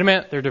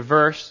legitimate. They're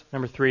diverse.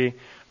 Number three,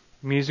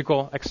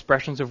 musical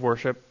expressions of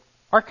worship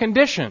are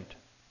conditioned.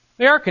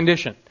 They are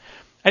conditioned.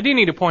 I do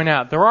need to point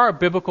out, there are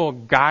biblical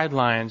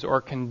guidelines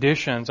or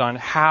conditions on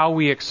how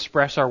we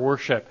express our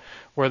worship,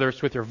 whether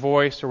it's with your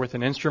voice or with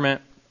an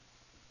instrument.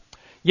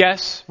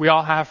 Yes, we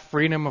all have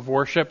freedom of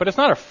worship, but it's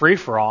not a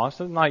free-for-all. It's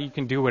not like you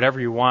can do whatever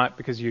you want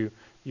because you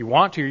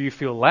want to or you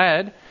feel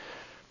led.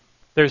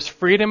 There's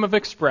freedom of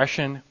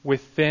expression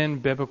within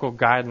biblical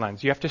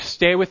guidelines. You have to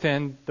stay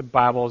within the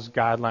Bible's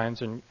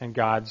guidelines and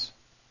God's,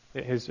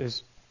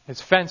 his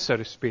fence, so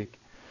to speak.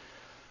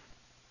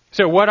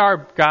 So what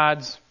are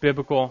God's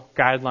biblical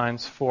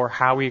guidelines for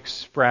how we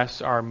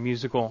express our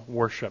musical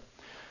worship?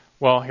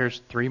 Well, here's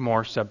three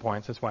more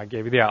subpoints. That's why I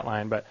gave you the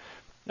outline. But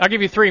I'll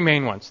give you three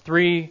main ones.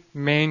 Three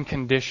main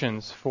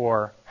conditions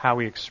for how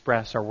we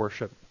express our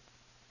worship.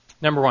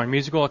 Number one,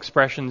 musical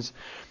expressions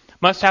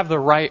must have the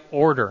right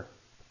order.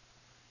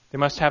 They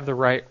must have the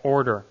right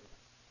order.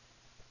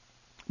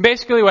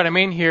 Basically, what I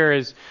mean here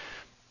is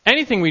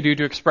anything we do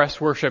to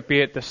express worship, be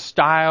it the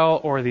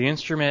style or the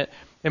instrument,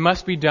 it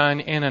must be done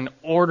in an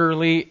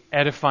orderly,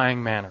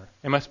 edifying manner.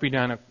 It must be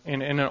done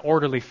in an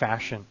orderly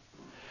fashion.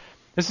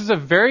 This is a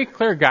very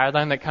clear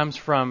guideline that comes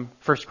from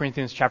 1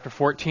 Corinthians chapter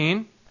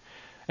 14.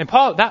 And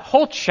Paul, that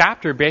whole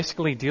chapter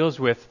basically deals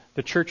with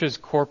the church's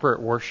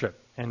corporate worship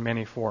in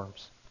many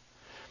forms.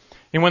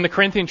 And when the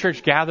Corinthian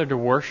church gathered to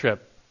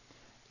worship,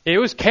 it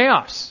was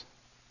chaos.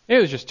 It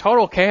was just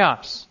total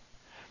chaos.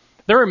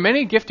 There were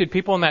many gifted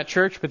people in that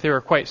church, but they were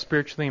quite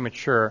spiritually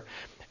immature.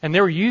 And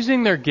they were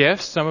using their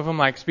gifts, some of them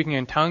like speaking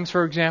in tongues,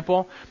 for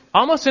example,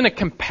 almost in a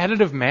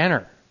competitive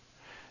manner.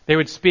 They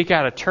would speak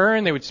out of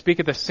turn. They would speak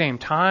at the same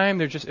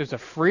time. It was a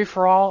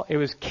free-for-all. It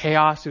was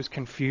chaos. It was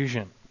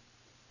confusion.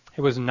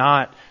 It was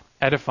not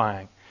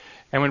edifying.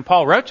 And when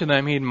Paul wrote to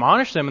them, he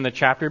admonished them in the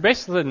chapter,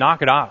 basically to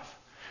knock it off.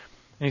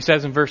 And he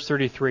says in verse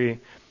 33,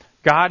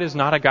 God is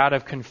not a God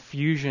of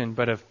confusion,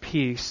 but of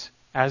peace,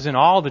 as in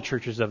all the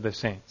churches of the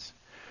saints.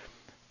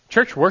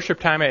 church worship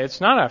time,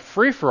 it's not a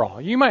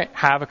free-for-all. You might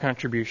have a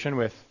contribution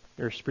with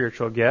your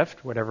spiritual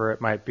gift, whatever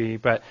it might be,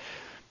 but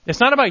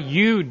it's not about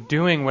you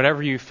doing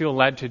whatever you feel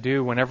led to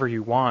do whenever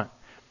you want.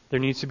 There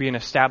needs to be an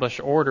established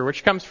order,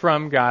 which comes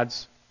from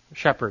God's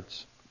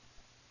shepherds.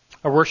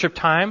 A worship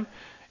time,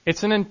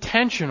 it's an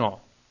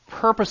intentional,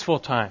 purposeful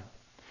time.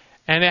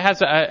 And it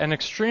has an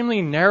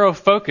extremely narrow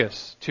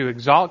focus to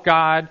exalt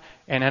God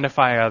and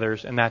edify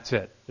others, and that's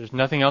it. There's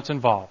nothing else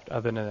involved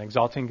other than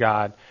exalting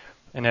God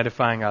and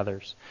edifying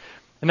others.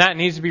 And that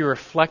needs to be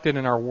reflected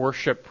in our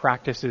worship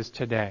practices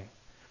today.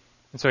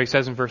 And so he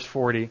says in verse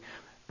 40,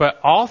 but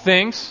all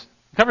things,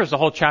 it covers the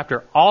whole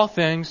chapter, all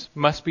things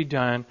must be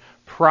done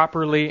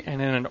properly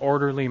and in an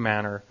orderly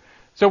manner.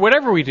 So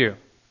whatever we do,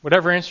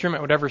 whatever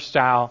instrument, whatever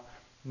style,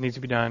 needs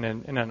to be done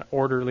in an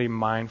orderly,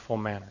 mindful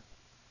manner.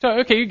 So,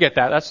 okay, you get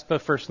that. That's the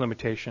first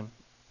limitation.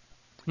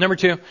 Number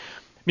 2,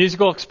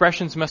 musical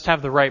expressions must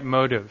have the right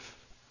motive.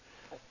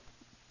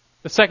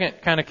 The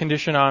second kind of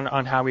condition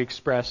on how we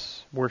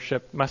express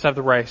worship must have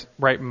the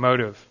right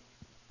motive.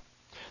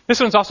 This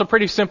one's also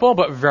pretty simple,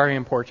 but very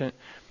important.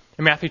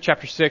 In Matthew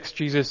chapter 6,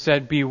 Jesus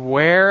said,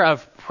 beware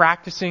of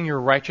practicing your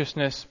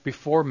righteousness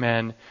before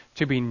men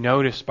to be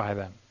noticed by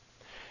them.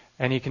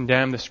 And he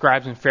condemned the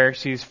scribes and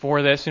Pharisees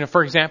for this.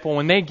 For example,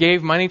 when they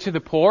gave money to the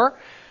poor,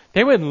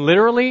 they would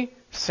literally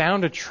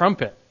sound a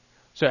trumpet.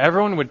 So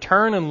everyone would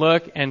turn and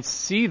look and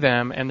see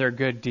them and their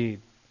good deed.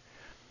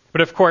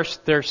 But of course,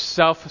 their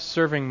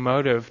self-serving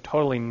motive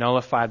totally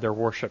nullified their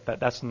worship.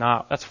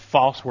 That's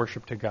false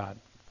worship to God.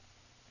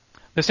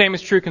 The same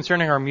is true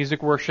concerning our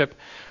music worship.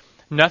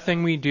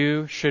 Nothing we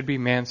do should be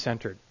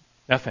man-centered.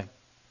 Nothing.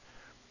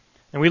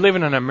 And we live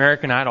in an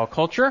American Idol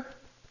culture.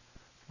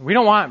 We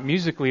don't want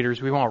music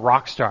leaders, we want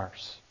rock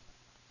stars.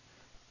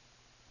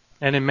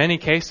 And in many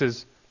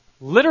cases,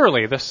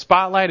 literally, the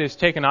spotlight is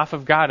taken off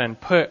of God and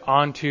put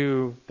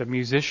onto the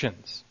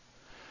musicians.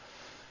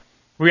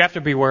 We have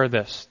to beware of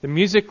this. The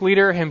music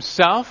leader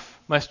himself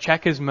must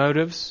check his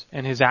motives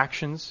and his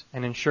actions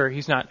and ensure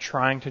he's not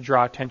trying to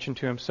draw attention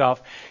to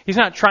himself. He's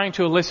not trying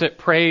to elicit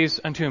praise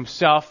unto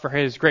himself for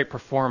his great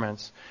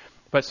performance,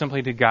 but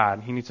simply to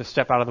God. He needs to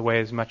step out of the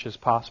way as much as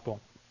possible.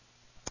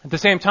 At the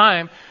same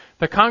time,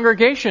 the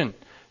congregation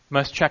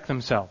must check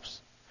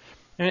themselves.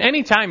 And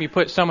any time you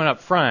put someone up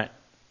front,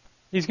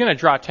 he's going to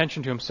draw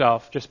attention to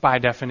himself just by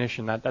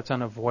definition. That's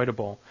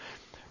unavoidable.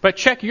 But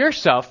check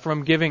yourself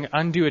from giving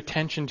undue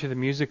attention to the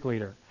music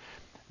leader.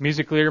 The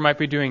music leader might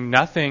be doing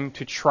nothing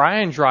to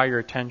try and draw your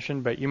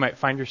attention, but you might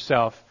find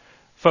yourself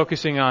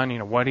focusing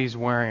on what he's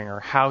wearing or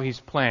how he's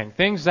playing.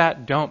 Things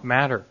that don't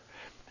matter.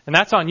 And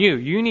that's on you.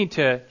 You need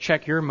to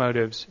check your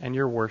motives and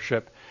your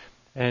worship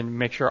and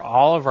make sure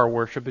all of our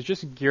worship is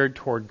just geared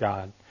toward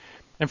God.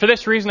 And for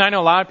this reason, I know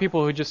a lot of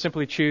people who just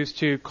simply choose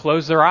to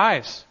close their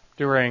eyes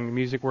during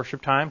music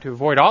worship time to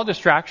avoid all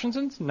distractions,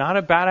 and it's not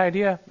a bad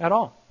idea at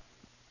all.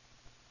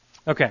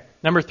 Okay,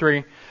 number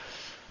 3.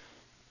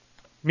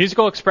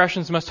 Musical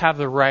expressions must have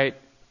the right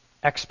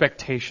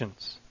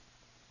expectations.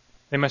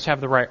 They must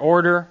have the right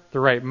order, the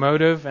right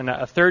motive, and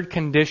a third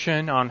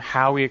condition on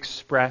how we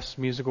express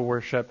musical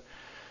worship,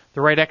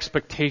 the right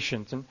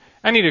expectations. And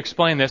I need to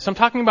explain this. I'm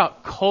talking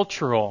about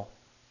cultural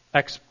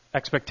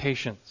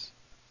expectations.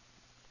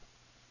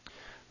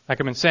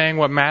 Like I've been saying,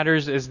 what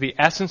matters is the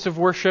essence of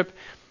worship.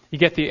 You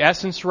get the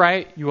essence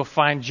right, you will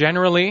find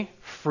generally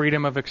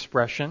freedom of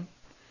expression.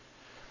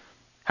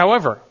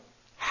 However,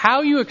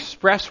 how you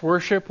express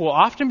worship will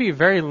often be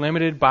very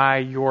limited by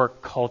your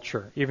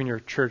culture, even your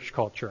church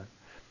culture.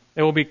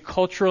 It will be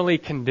culturally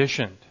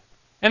conditioned.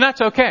 And that's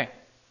okay.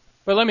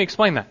 But let me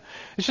explain that.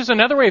 It's just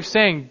another way of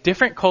saying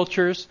different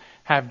cultures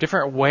have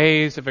different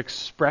ways of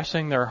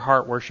expressing their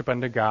heart worship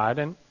unto God,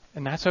 and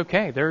that's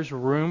okay. There's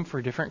room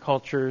for different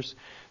cultures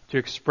to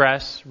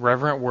express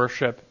reverent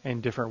worship in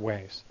different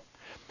ways.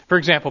 For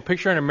example,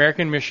 picture an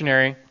American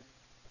missionary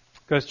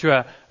goes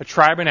to a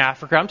tribe in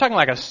Africa. I'm talking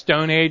like a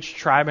Stone Age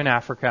tribe in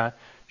Africa,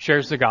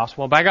 shares the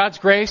gospel. By God's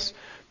grace,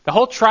 the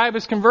whole tribe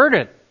is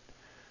converted.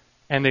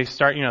 And they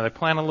start, they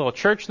plant a little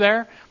church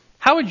there.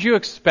 How would you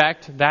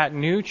expect that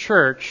new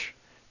church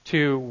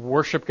to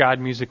worship God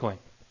musically?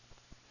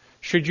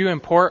 Should you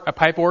import a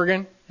pipe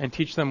organ and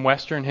teach them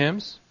Western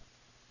hymns?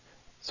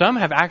 Some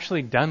have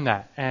actually done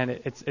that, and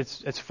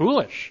it's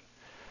foolish.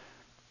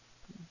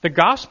 The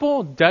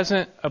gospel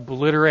doesn't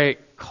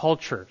obliterate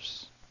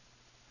cultures.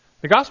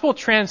 The gospel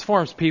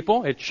transforms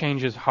people. It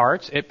changes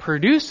hearts. It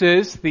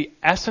produces the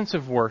essence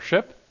of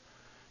worship.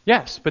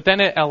 Yes, but then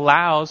it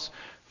allows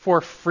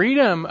for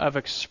freedom of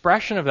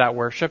expression of that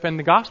worship, and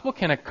the gospel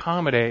can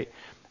accommodate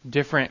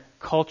different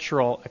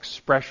cultural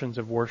expressions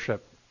of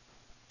worship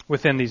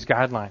within these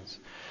guidelines.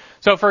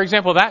 So, for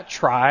example, that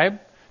tribe,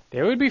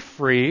 they would be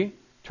free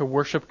to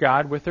worship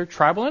God with their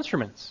tribal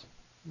instruments.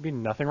 There'd be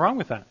nothing wrong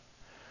with that.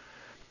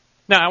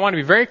 Now, I want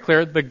to be very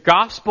clear. The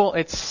gospel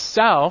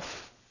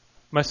itself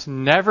must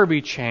never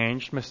be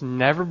changed, must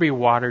never be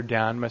watered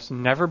down, must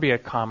never be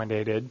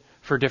accommodated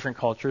for different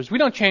cultures. We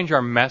don't change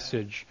our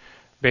message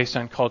based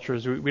on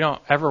cultures. We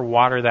don't ever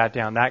water that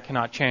down. That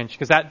cannot change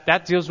because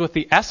that deals with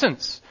the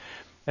essence.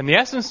 and the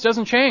essence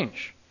doesn't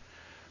change.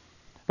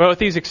 But with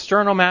these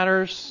external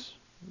matters,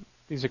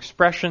 these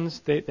expressions,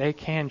 they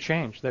can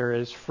change. There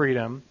is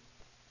freedom,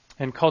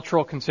 and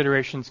cultural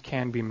considerations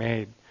can be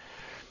made.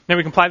 Now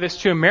we can apply this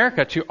to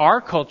America, to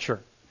our culture.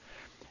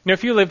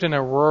 If you lived in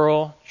a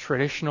rural,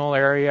 traditional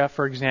area,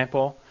 for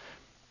example,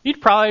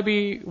 you'd probably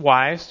be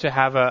wise to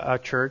have a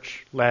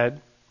church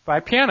led by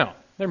piano.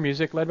 Their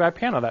music led by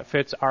piano. That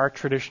fits our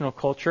traditional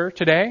culture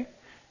today.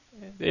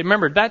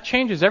 Remember, that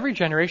changes every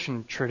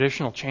generation.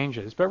 Traditional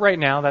changes. But right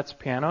now, that's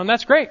piano, and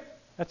that's great.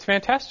 That's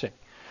fantastic.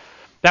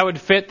 That would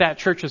fit that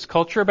church's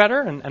culture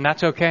better, and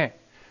that's okay.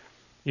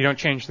 You don't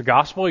change the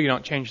gospel. You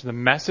don't change the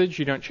message.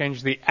 You don't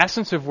change the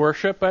essence of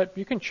worship, but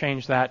you can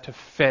change that to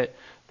fit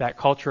that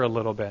culture a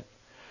little bit.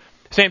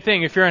 Same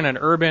thing, if you're in an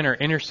urban or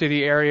inner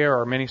city area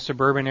or many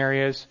suburban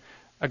areas,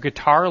 a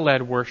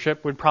guitar-led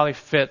worship would probably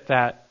fit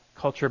that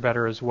culture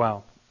better as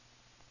well.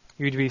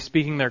 You'd be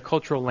speaking their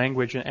cultural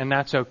language, and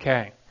that's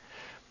okay.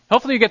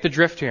 Hopefully you get the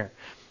drift here.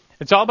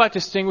 It's all about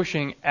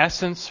distinguishing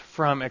essence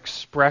from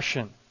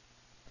expression.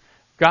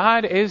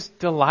 God is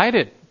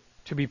delighted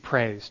to be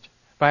praised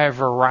by a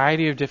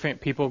variety of different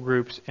people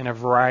groups in a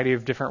variety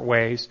of different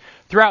ways.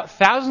 Throughout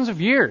thousands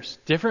of years,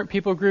 different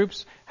people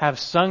groups have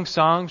sung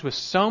songs with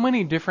so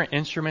many different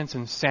instruments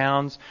and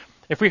sounds.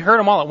 If we heard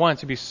them all at once,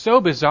 it'd be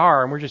so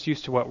bizarre, and we're just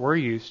used to what we're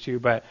used to.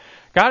 But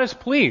God is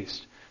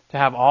pleased to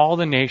have all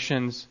the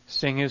nations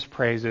sing His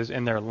praises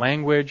in their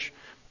language,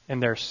 in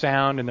their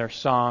sound, in their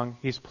song.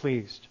 He's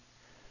pleased.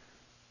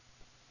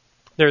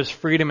 There is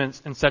freedom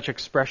in such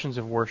expressions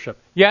of worship.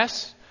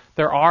 Yes,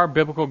 there are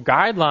biblical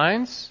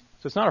guidelines,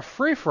 so it's not a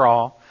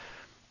free-for-all.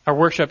 Our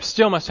worship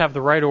still must have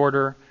the right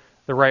order,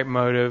 the right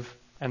motive,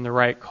 and the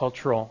right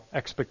cultural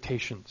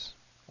expectations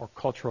or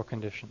cultural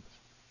conditions.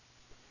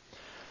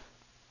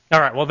 All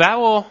right, well,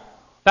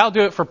 that'll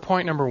do it for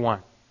point number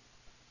one.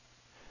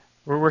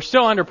 We're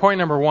still under point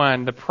number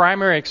one. The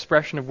primary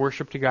expression of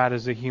worship to God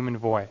is the human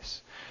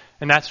voice.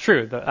 And that's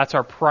true. That's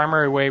our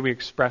primary way we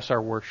express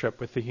our worship,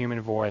 with the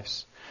human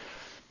voice.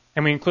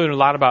 And we include a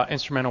lot about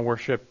instrumental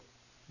worship,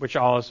 which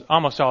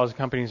almost all the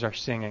companies are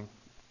singing.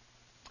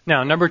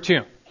 Now, number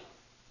two.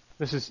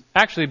 This is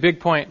actually big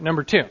point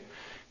number two,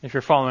 if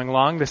you're following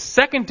along. The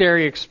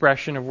secondary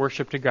expression of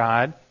worship to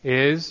God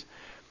is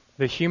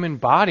the human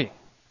body.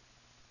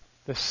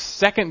 The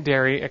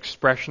secondary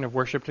expression of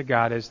worship to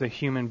God is the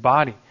human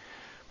body.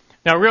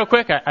 Now, real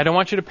quick, I don't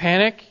want you to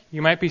panic.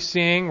 You might be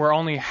seeing we're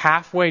only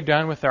halfway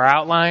done with our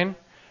outline,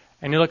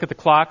 and you look at the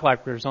clock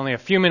like there's only a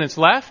few minutes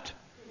left.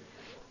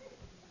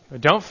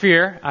 But don't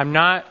fear, I'm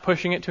not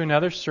pushing it to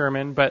another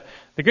sermon, but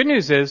the good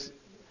news is,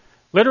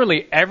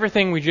 literally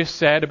everything we just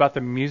said about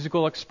the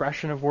musical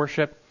expression of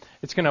worship,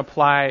 it's going to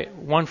apply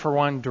one for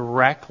one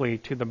directly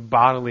to the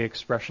bodily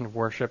expression of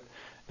worship.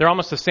 They're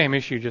almost the same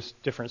issue, just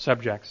different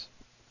subjects.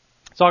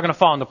 It's all going to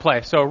fall into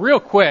place. So real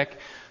quick,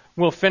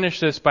 we'll finish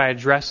this by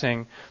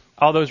addressing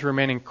all those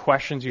remaining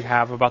questions you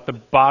have about the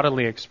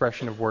bodily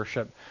expression of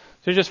worship.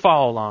 So just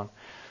follow along.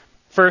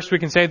 First, we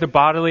can say the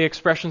bodily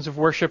expressions of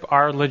worship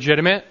are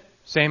legitimate.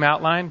 Same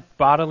outline.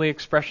 Bodily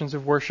expressions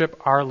of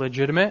worship are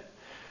legitimate.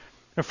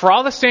 And for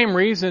all the same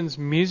reasons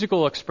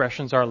musical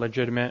expressions are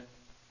legitimate,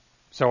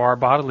 so are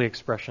bodily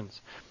expressions.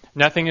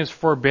 Nothing is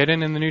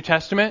forbidden in the New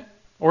Testament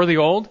or the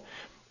Old,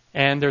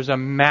 and there's a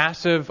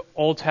massive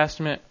Old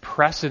Testament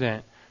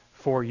precedent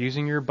for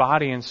using your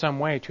body in some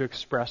way to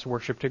express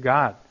worship to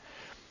God.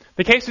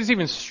 The case is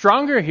even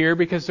stronger here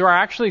because there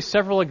are actually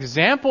several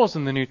examples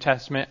in the New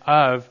Testament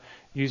of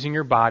using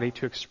your body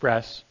to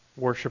express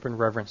worship and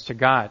reverence to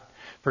God.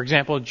 For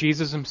example,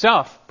 Jesus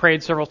himself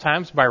prayed several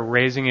times by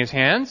raising his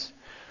hands.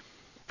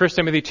 1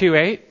 Timothy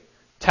 2:8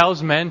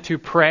 tells men to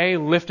pray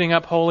lifting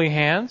up holy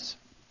hands.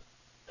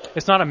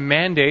 It's not a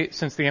mandate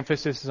since the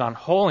emphasis is on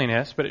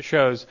holiness, but it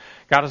shows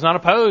God is not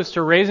opposed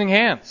to raising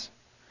hands.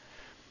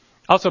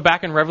 Also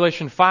back in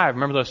Revelation 5,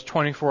 remember those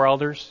 24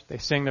 elders? They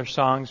sing their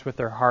songs with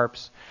their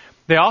harps.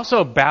 They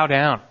also bow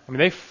down.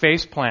 They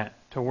face plant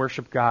to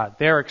worship God.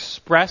 They are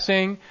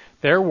expressing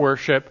their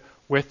worship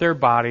with their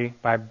body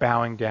by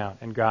bowing down,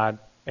 and God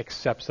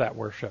accepts that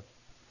worship.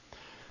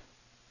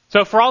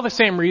 So for all the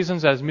same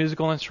reasons as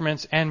musical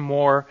instruments and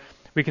more,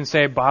 we can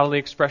say bodily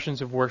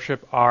expressions of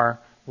worship are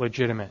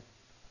legitimate.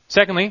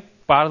 Secondly,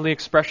 bodily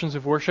expressions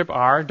of worship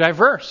are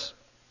diverse.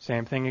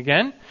 Same thing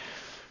again.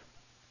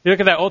 You look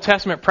at that Old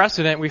Testament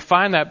precedent, we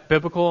find that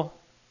biblical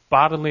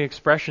bodily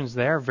expressions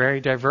there are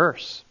very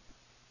diverse.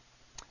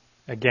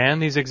 Again,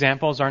 these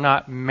examples are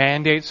not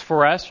mandates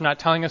for us. They're not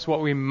telling us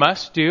what we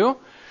must do,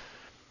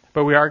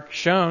 but we are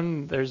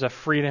shown there's a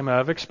freedom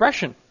of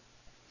expression.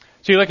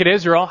 So you look at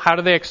Israel, how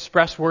do they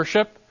express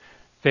worship?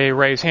 They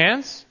raise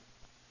hands,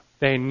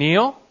 they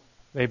kneel,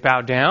 they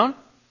bow down,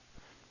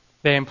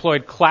 they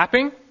employed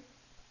clapping.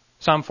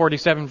 Psalm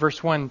 47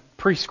 verse 1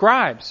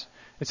 prescribes.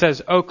 It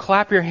says, "Oh,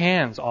 clap your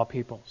hands, all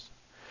peoples."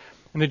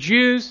 And the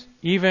Jews,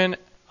 even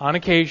on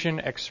occasion,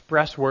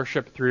 express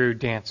worship through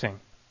dancing.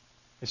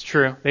 It's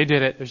true, they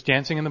did it. There's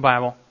dancing in the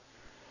Bible.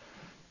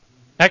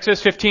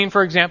 Exodus 15,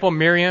 for example,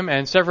 Miriam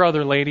and several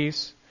other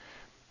ladies,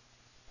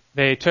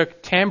 they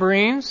took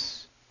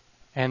tambourines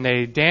and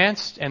they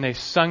danced and they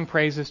sung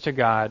praises to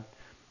God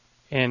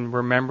in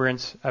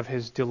remembrance of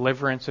His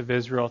deliverance of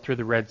Israel through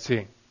the Red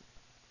Sea.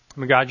 I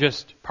mean, God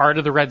just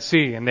parted the Red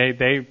Sea, and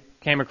they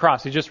came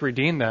across. He just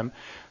redeemed them.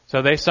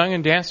 So they sung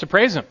and danced to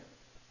praise Him.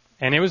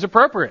 And it was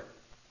appropriate.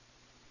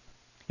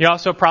 You're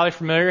also probably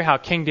familiar how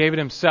King David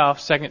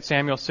himself, 2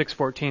 Samuel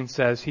 6:14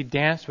 says, he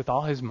danced with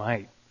all his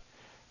might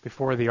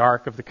before the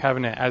Ark of the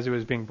Covenant as it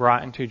was being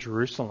brought into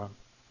Jerusalem.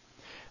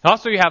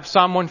 Also, you have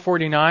Psalm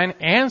 149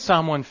 and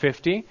Psalm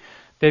 150.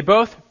 They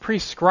both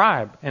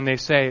prescribe, and they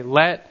say,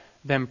 let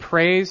them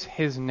praise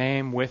His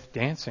name with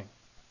dancing.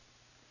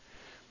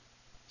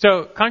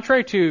 So,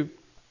 contrary to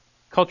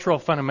cultural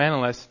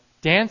fundamentalists,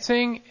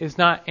 dancing is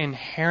not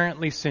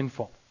inherently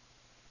sinful.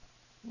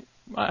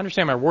 I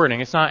understand my wording.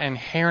 It's not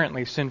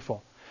inherently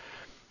sinful.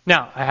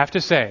 Now, I have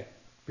to say,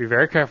 be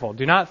very careful.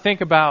 Do not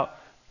think about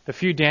the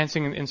few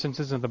dancing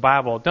instances of the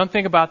Bible. Don't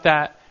think about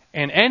that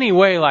in any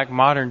way like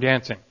modern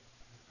dancing.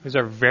 These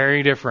are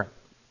very different.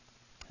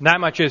 And that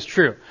much is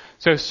true.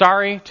 So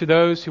sorry to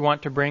those who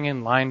want to bring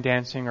in line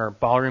dancing or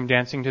ballroom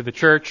dancing to the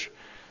church.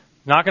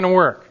 Not going to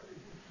work.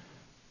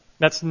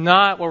 That's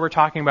not what we're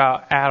talking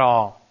about at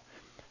all.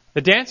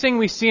 The dancing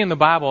we see in the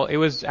Bible, it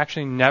was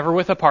actually never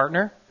with a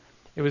partner.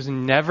 It was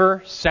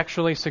never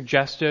sexually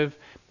suggestive.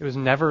 It was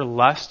never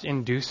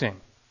lust-inducing.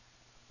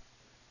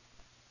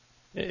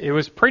 It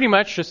was pretty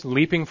much just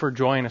leaping for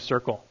joy in a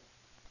circle.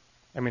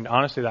 I mean,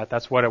 honestly,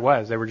 that's what it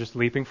was. They were just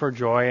leaping for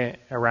joy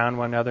around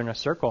one another in a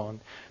circle. And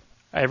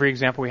every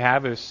example we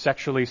have is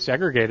sexually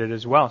segregated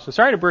as well. So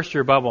sorry to burst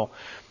your bubble.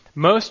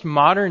 Most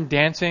modern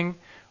dancing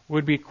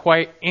would be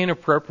quite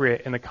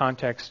inappropriate in the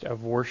context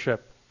of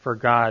worship for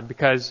God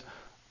because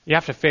you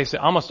have to face it.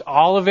 Almost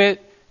all of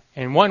it,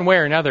 in one way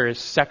or another, is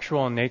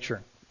sexual in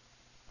nature.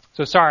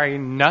 So sorry,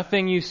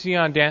 nothing you see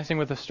on Dancing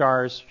with the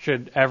Stars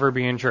should ever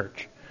be in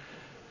church.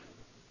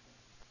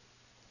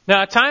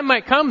 Now, a time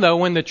might come, though,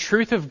 when the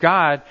truth of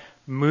God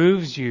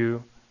moves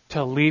you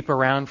to leap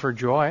around for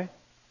joy,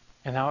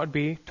 and that would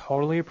be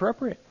totally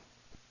appropriate.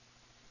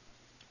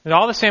 And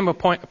all the same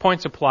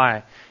points apply.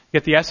 You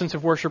get the essence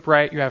of worship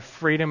right, you have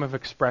freedom of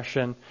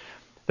expression.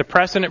 The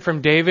precedent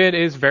from David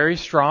is very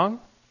strong.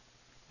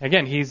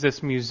 Again, he's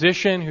this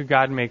musician who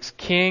God makes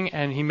king,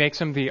 and He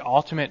makes him the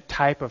ultimate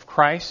type of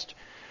Christ.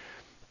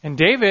 And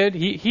David,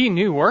 he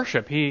knew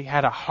worship. He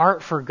had a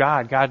heart for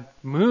God. God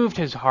moved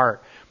his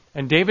heart.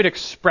 And David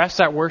expressed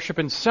that worship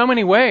in so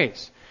many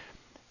ways.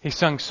 He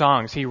sung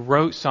songs. He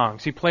wrote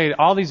songs. He played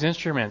all these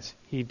instruments.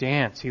 He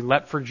danced. He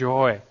leapt for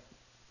joy.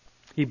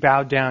 He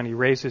bowed down. He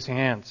raised his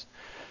hands.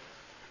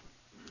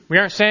 We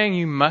aren't saying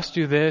you must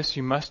do this,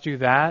 you must do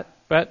that.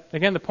 But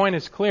again, the point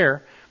is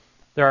clear.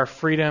 There is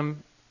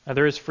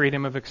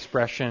freedom of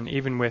expression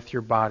even with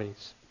your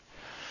bodies.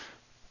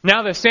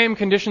 Now the same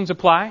conditions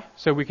apply,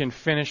 so we can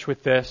finish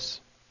with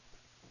this.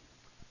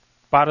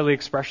 Bodily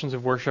expressions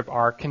of worship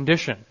are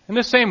conditioned. In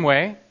the same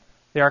way,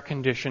 they are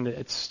conditioned.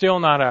 It's still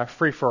not a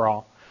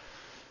free-for-all.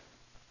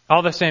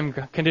 All the same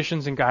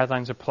conditions and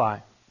guidelines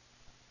apply.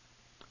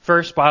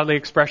 First, bodily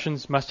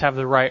expressions must have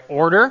the right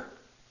order.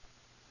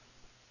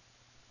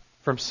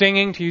 From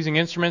singing to using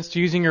instruments to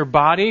using your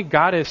body,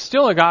 God is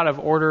still a God of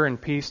order and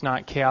peace,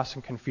 not chaos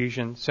and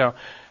confusion. So,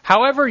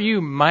 however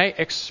you might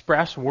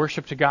express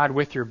worship to God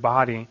with your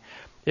body,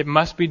 it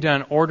must be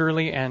done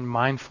orderly and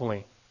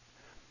mindfully.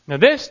 Now,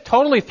 this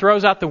totally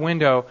throws out the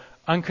window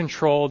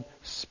uncontrolled,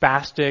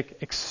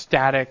 spastic,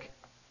 ecstatic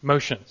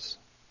motions.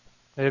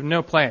 They have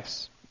no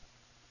place.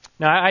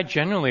 Now, I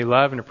genuinely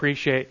love and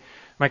appreciate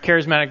my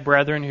charismatic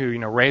brethren who,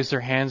 raise their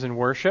hands in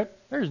worship.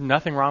 There's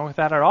nothing wrong with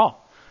that at all.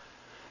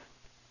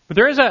 But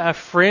there is a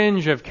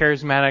fringe of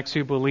charismatics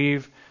who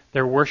believe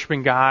they're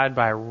worshiping God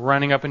by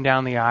running up and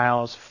down the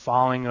aisles,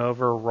 falling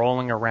over,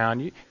 rolling around.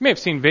 You may have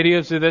seen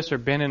videos of this or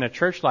been in a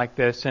church like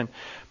this, and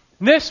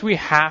this we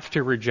have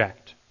to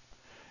reject.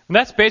 And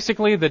that's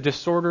basically the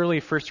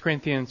disorderly 1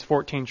 Corinthians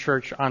 14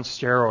 church on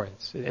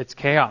steroids. It's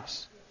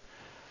chaos.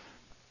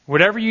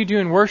 Whatever you do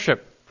in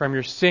worship, from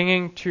your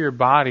singing to your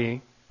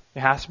body, it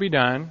has to be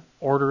done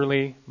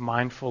orderly,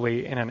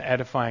 mindfully, in an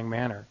edifying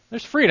manner.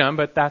 There's freedom,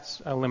 but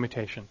that's a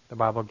limitation the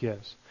Bible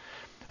gives.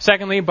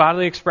 Secondly,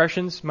 bodily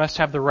expressions must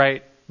have the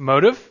right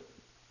motive.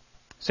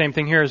 Same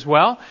thing here as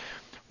well.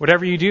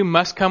 Whatever you do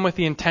must come with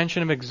the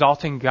intention of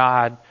exalting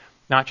God,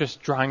 not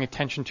just drawing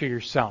attention to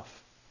yourself.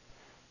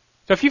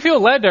 So if you feel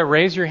led to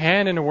raise your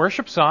hand in a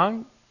worship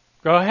song,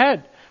 go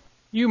ahead.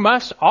 We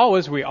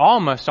all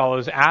must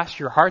always ask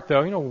your heart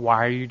though,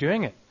 why are you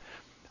doing it?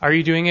 Are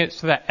you doing it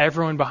so that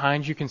everyone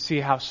behind you can see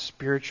how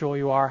spiritual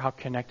you are, how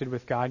connected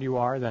with God you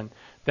are? Then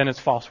it's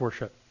false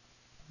worship.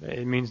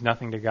 It means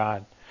nothing to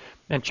God.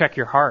 And check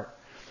your heart.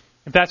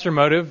 If that's your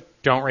motive,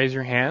 don't raise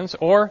your hands.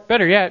 Or,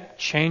 better yet,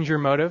 change your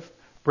motive.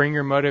 Bring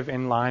your motive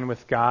in line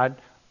with God.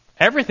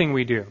 Everything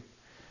we do,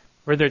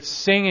 whether it's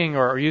singing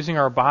or using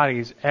our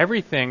bodies,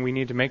 everything we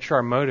need to make sure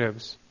our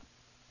motives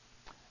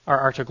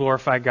are to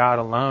glorify God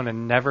alone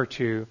and never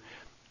to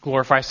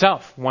glorify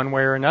self one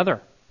way or another.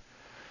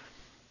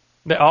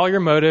 That all your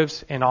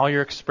motives and all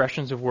your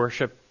expressions of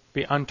worship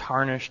be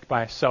untarnished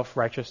by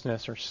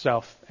self-righteousness or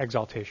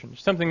self-exaltation.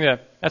 Something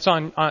that's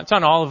on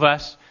all of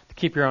us to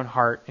keep your own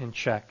heart in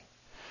check.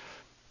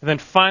 And then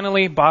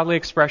finally, bodily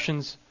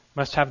expressions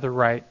must have the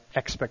right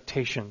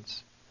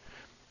expectations.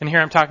 And here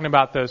I'm talking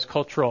about those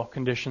cultural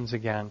conditions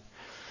again.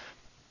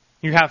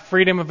 You have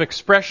freedom of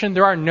expression.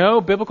 There are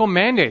no biblical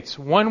mandates,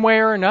 one way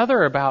or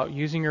another, about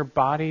using your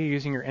body,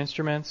 using your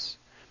instruments.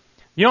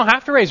 You don't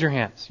have to raise your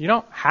hands. You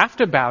don't have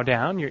to bow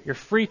down. You're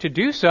free to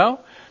do so.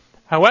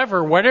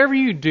 However, whatever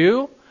you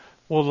do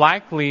will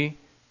likely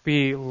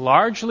be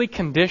largely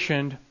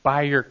conditioned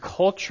by your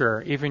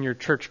culture, even your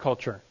church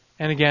culture.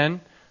 And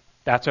again,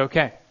 that's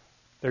okay.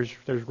 There's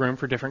room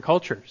for different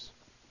cultures.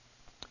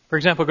 For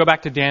example, go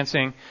back to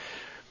dancing.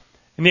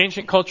 In the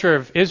ancient culture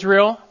of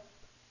Israel,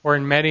 or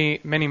in many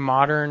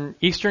modern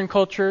Eastern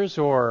cultures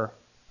or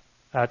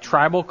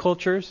tribal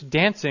cultures,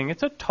 dancing,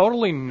 it's a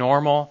totally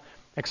normal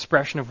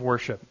expression of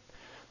worship.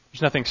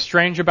 There's nothing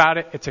strange about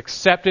it. It's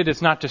accepted.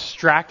 It's not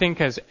distracting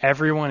because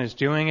everyone is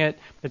doing it.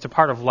 It's a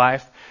part of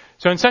life.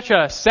 So in such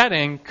a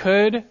setting,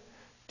 could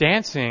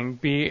dancing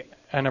be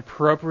an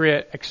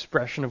appropriate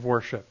expression of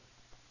worship?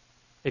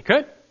 It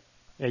could.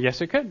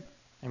 Yes, it could.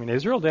 I mean,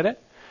 Israel did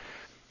it.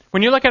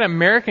 When you look at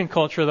American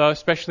culture, though,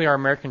 especially our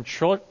American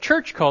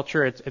church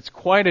culture, it's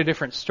quite a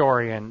different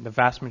story in the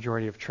vast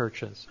majority of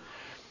churches.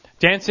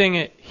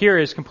 Dancing here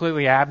is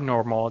completely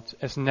abnormal.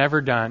 It's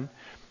never done.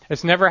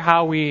 It's never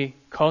how we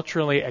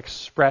culturally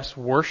express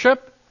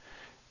worship.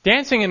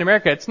 Dancing in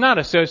America, it's not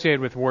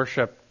associated with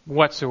worship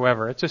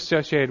whatsoever. It's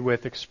associated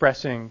with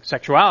expressing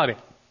sexuality.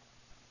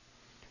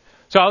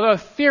 So although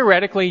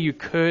theoretically you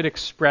could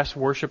express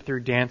worship through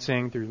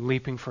dancing, through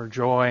leaping for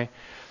joy,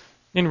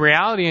 in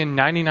reality, in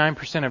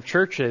 99% of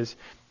churches,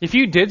 if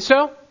you did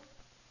so,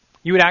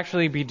 you would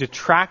actually be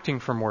detracting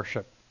from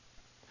worship.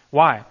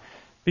 Why?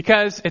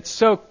 Because it's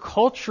so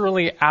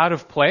culturally out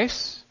of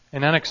place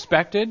and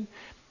unexpected,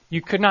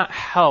 you could not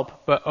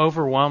help but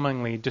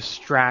overwhelmingly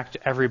distract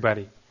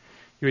everybody.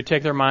 You would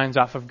take their minds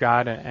off of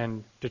God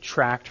and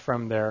detract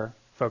from their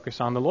focus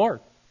on the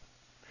Lord.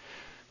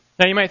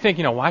 Now you might think,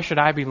 why should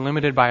I be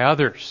limited by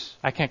others?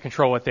 I can't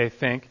control what they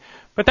think.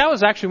 But that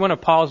was actually one of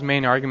Paul's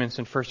main arguments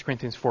in 1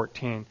 Corinthians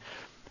 14.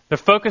 The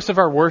focus of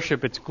our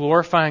worship, it's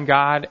glorifying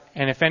God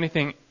and, if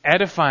anything,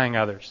 edifying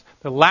others.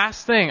 The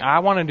last thing I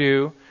want to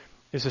do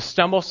is to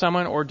stumble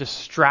someone or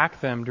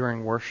distract them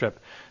during worship.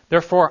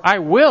 Therefore, I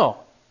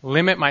will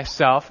limit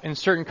myself in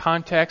certain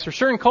contexts or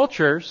certain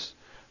cultures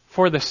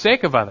for the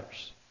sake of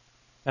others.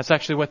 That's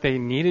actually what they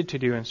needed to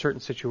do in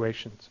certain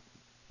situations.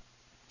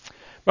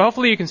 But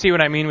hopefully you can see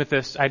what I mean with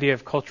this idea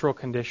of cultural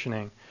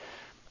conditioning.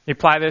 You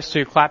apply this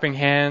to clapping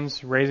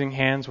hands, raising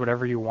hands,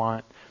 whatever you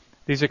want.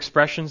 These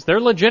expressions,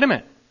 they're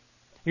legitimate.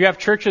 You have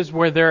churches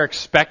where they're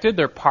expected,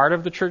 they're part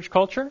of the church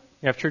culture.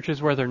 You have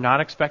churches where they're not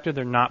expected,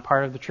 they're not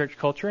part of the church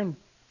culture, and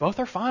both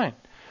are fine.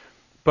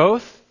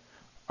 Both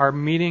are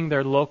meeting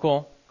their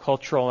local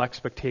cultural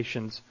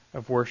expectations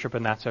of worship,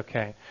 and that's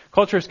okay.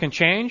 Cultures can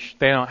change,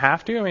 they don't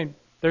have to. I mean,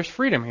 there's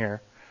freedom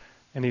here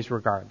in these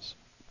regards.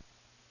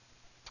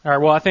 All right,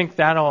 well, I think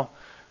that'll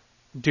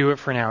do it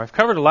for now. We've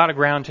covered a lot of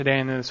ground today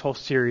in this whole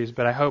series,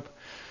 but I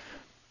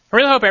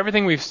really hope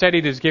everything we've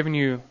studied has given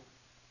you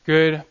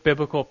good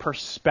biblical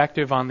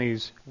perspective on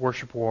these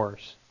worship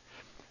wars.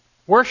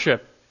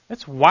 Worship,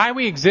 that's why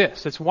we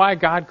exist. It's why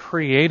God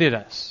created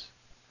us.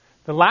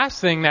 The last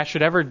thing that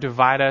should ever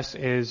divide us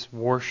is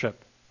worship.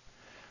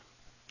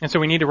 And so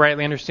we need to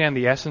rightly understand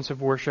the essence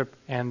of worship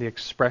and the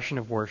expression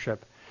of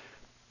worship.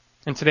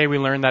 And today we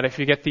learned that if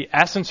you get the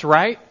essence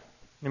right,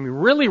 and we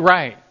really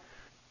right,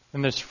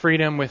 then there's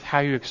freedom with how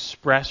you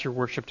express your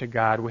worship to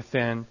God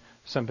within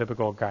some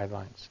biblical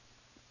guidelines.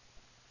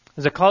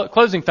 As a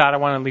closing thought, I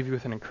want to leave you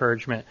with an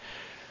encouragement.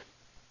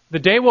 The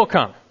day will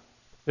come.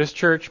 This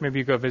church, maybe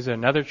you go visit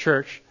another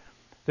church.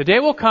 The day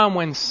will come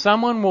when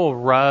someone will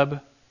rub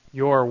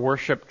your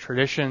worship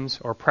traditions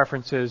or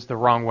preferences the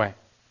wrong way.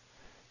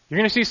 You're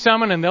going to see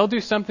someone and they'll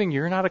do something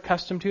you're not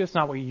accustomed to. It's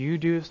not what you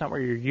do. It's not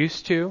what you're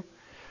used to.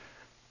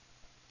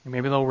 And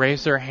maybe they'll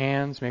raise their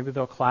hands. Maybe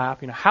they'll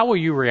clap. How will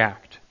you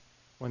react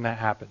when that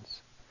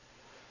happens?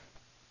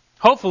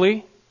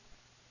 Hopefully,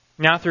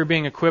 now through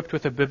being equipped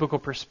with a biblical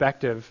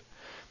perspective,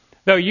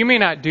 though you may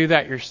not do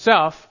that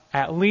yourself,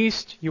 at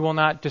least you will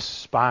not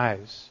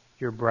despise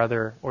your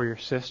brother or your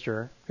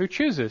sister who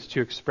chooses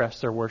to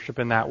express their worship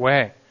in that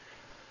way.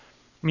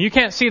 You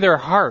can't see their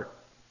heart.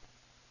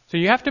 So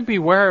you have to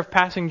beware of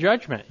passing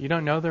judgment. You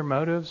don't know their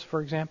motives,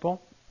 for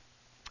example.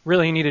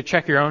 Really, you need to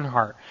check your own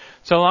heart.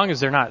 So long as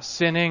they're not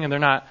sinning and they're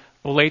not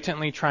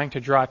blatantly trying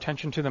to draw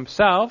attention to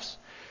themselves,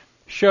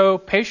 show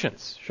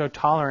patience, show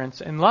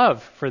tolerance and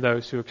love for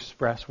those who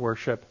express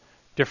worship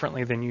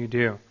differently than you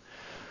do.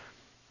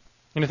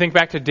 Think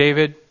back to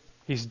David.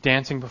 He's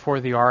dancing before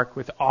the ark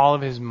with all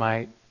of his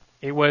might.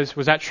 Was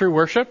that true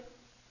worship?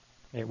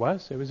 It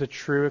was. It was a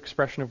true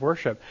expression of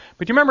worship.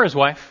 But do you remember his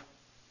wife,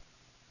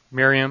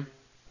 Miriam?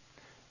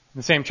 In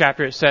the same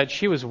chapter it said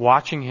she was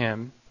watching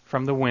him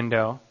from the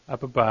window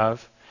up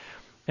above.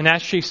 And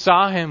as she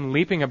saw him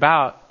leaping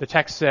about, the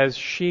text says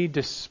she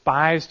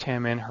despised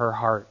him in her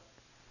heart.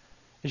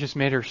 It just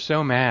made her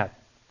so mad.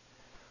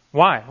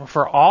 Why? Well,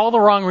 for all the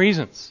wrong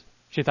reasons.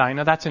 She thought,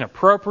 that's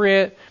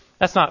inappropriate.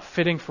 That's not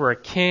fitting for a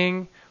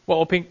king. What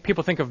will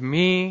people think of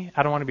me?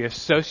 I don't want to be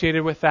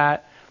associated with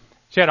that.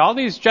 She had all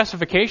these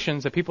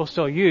justifications that people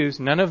still use,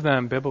 none of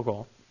them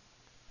biblical.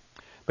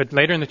 But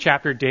later in the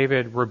chapter,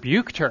 David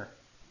rebuked her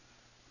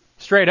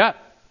straight up.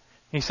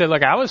 He said,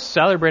 look, I was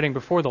celebrating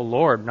before the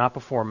Lord, not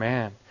before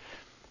man.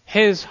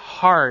 His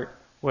heart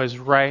was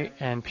right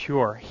and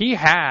pure. He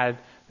had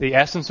the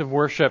essence of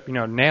worship,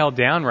 nailed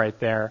down right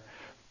there.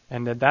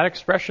 And that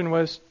expression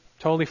was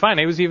totally fine.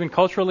 It was even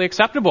culturally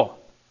acceptable,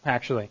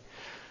 actually.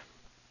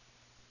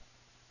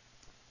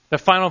 The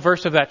final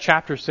verse of that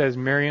chapter says,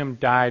 Miriam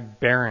died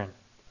barren.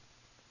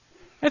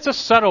 It's a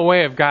subtle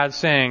way of God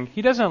saying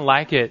He doesn't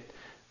like it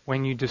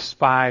when you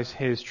despise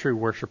His true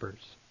worshipers.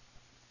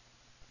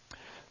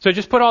 So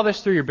just put all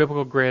this through your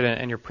biblical grid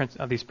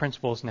and these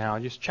principles now.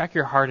 Just check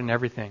your heart and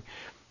everything.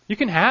 You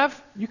can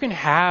have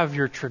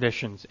your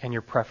traditions and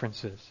your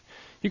preferences.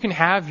 You can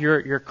have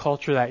your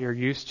culture that you're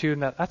used to,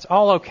 and that's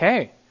all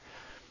okay.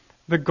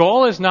 The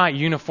goal is not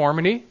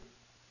uniformity.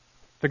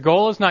 The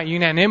goal is not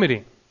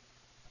unanimity.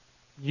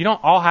 You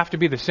don't all have to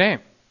be the same.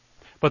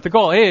 But the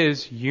goal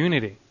is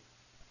unity.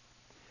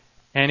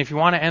 And if you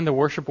want to end the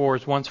worship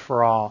wars once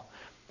for all,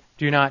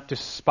 do not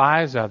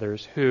despise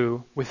others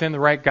who, within the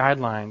right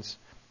guidelines,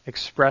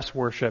 express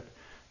worship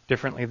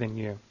differently than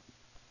you.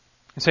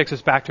 This takes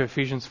us back to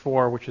Ephesians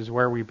 4, which is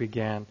where we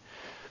began.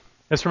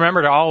 Let's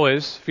remember to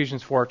always,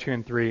 Ephesians 4, 2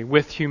 and 3,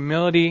 with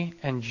humility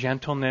and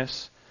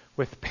gentleness,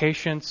 with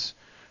patience,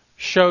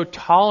 show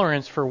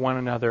tolerance for one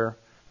another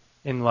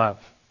in love,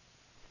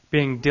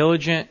 being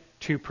diligent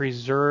to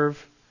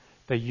preserve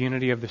the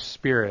unity of the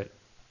Spirit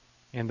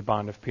in the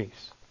bond of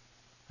peace.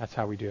 That's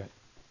how we do it.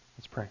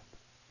 Let's pray.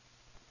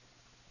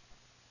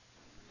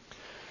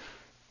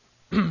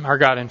 Our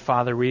God and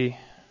Father, we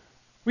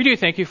do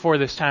thank You for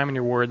this time in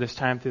Your Word, this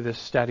time through this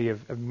study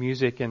of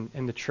music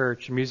in the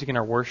church, music in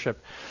our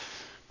worship.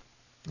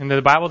 And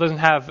the Bible doesn't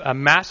have a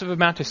massive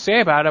amount to say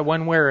about it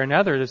one way or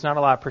another. There's not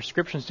a lot of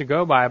prescriptions to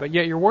go by, but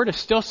yet Your Word is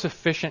still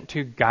sufficient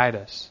to guide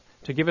us,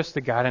 to give us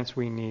the guidance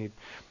we need.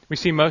 We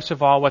see most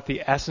of all what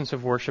the essence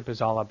of worship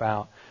is all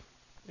about.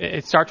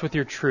 It starts with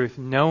Your truth,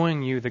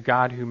 knowing You, the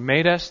God who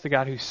made us, the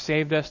God who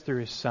saved us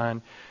through His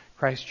Son,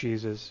 Christ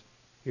Jesus,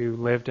 who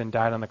lived and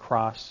died on the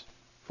cross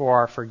for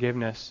our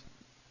forgiveness.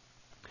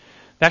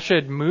 That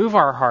should move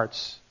our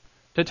hearts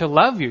to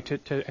love You,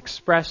 to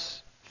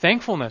express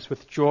thankfulness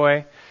with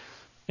joy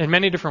in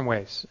many different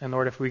ways. And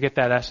Lord, if we get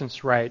that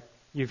essence right,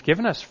 You've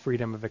given us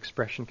freedom of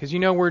expression because You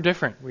know we're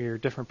different. We are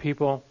different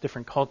people,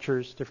 different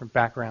cultures, different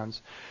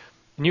backgrounds.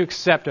 And You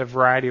accept a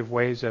variety of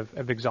ways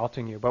of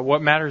exalting You. But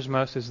what matters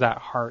most is that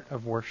heart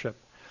of worship.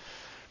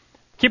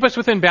 Keep us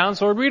within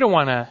bounds, Lord. We don't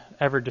want to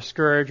ever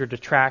discourage or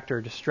detract or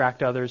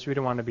distract others. We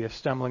don't want to be a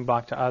stumbling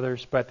block to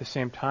others. But at the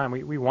same time,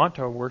 we want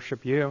to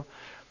worship You.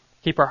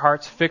 Keep our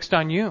hearts fixed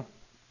on You.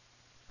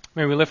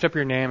 May we lift up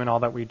Your name in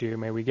all that we do.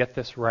 May we get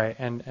this right.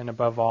 And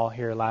above all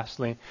here,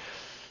 lastly,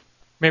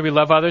 may we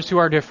love others who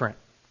are different.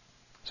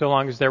 So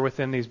long as they're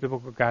within these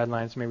biblical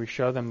guidelines, may we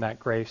show them that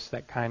grace,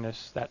 that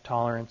kindness, that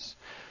tolerance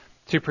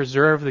to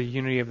preserve the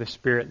unity of the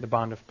Spirit, the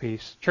bond of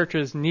peace.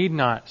 Churches need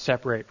not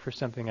separate for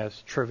something as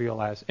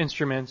trivial as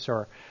instruments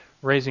or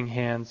raising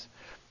hands.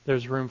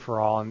 There's room for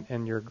all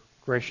in Your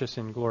gracious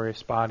and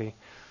glorious body.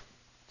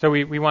 So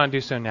we want to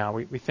do so now.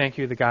 We thank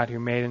You, the God who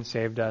made and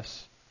saved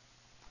us.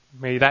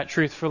 May that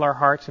truth fill our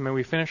hearts, and may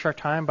we finish our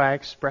time by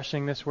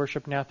expressing this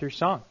worship now through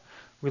song.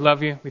 We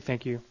love You. We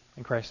thank You.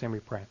 In Christ's name we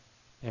pray.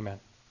 Amen.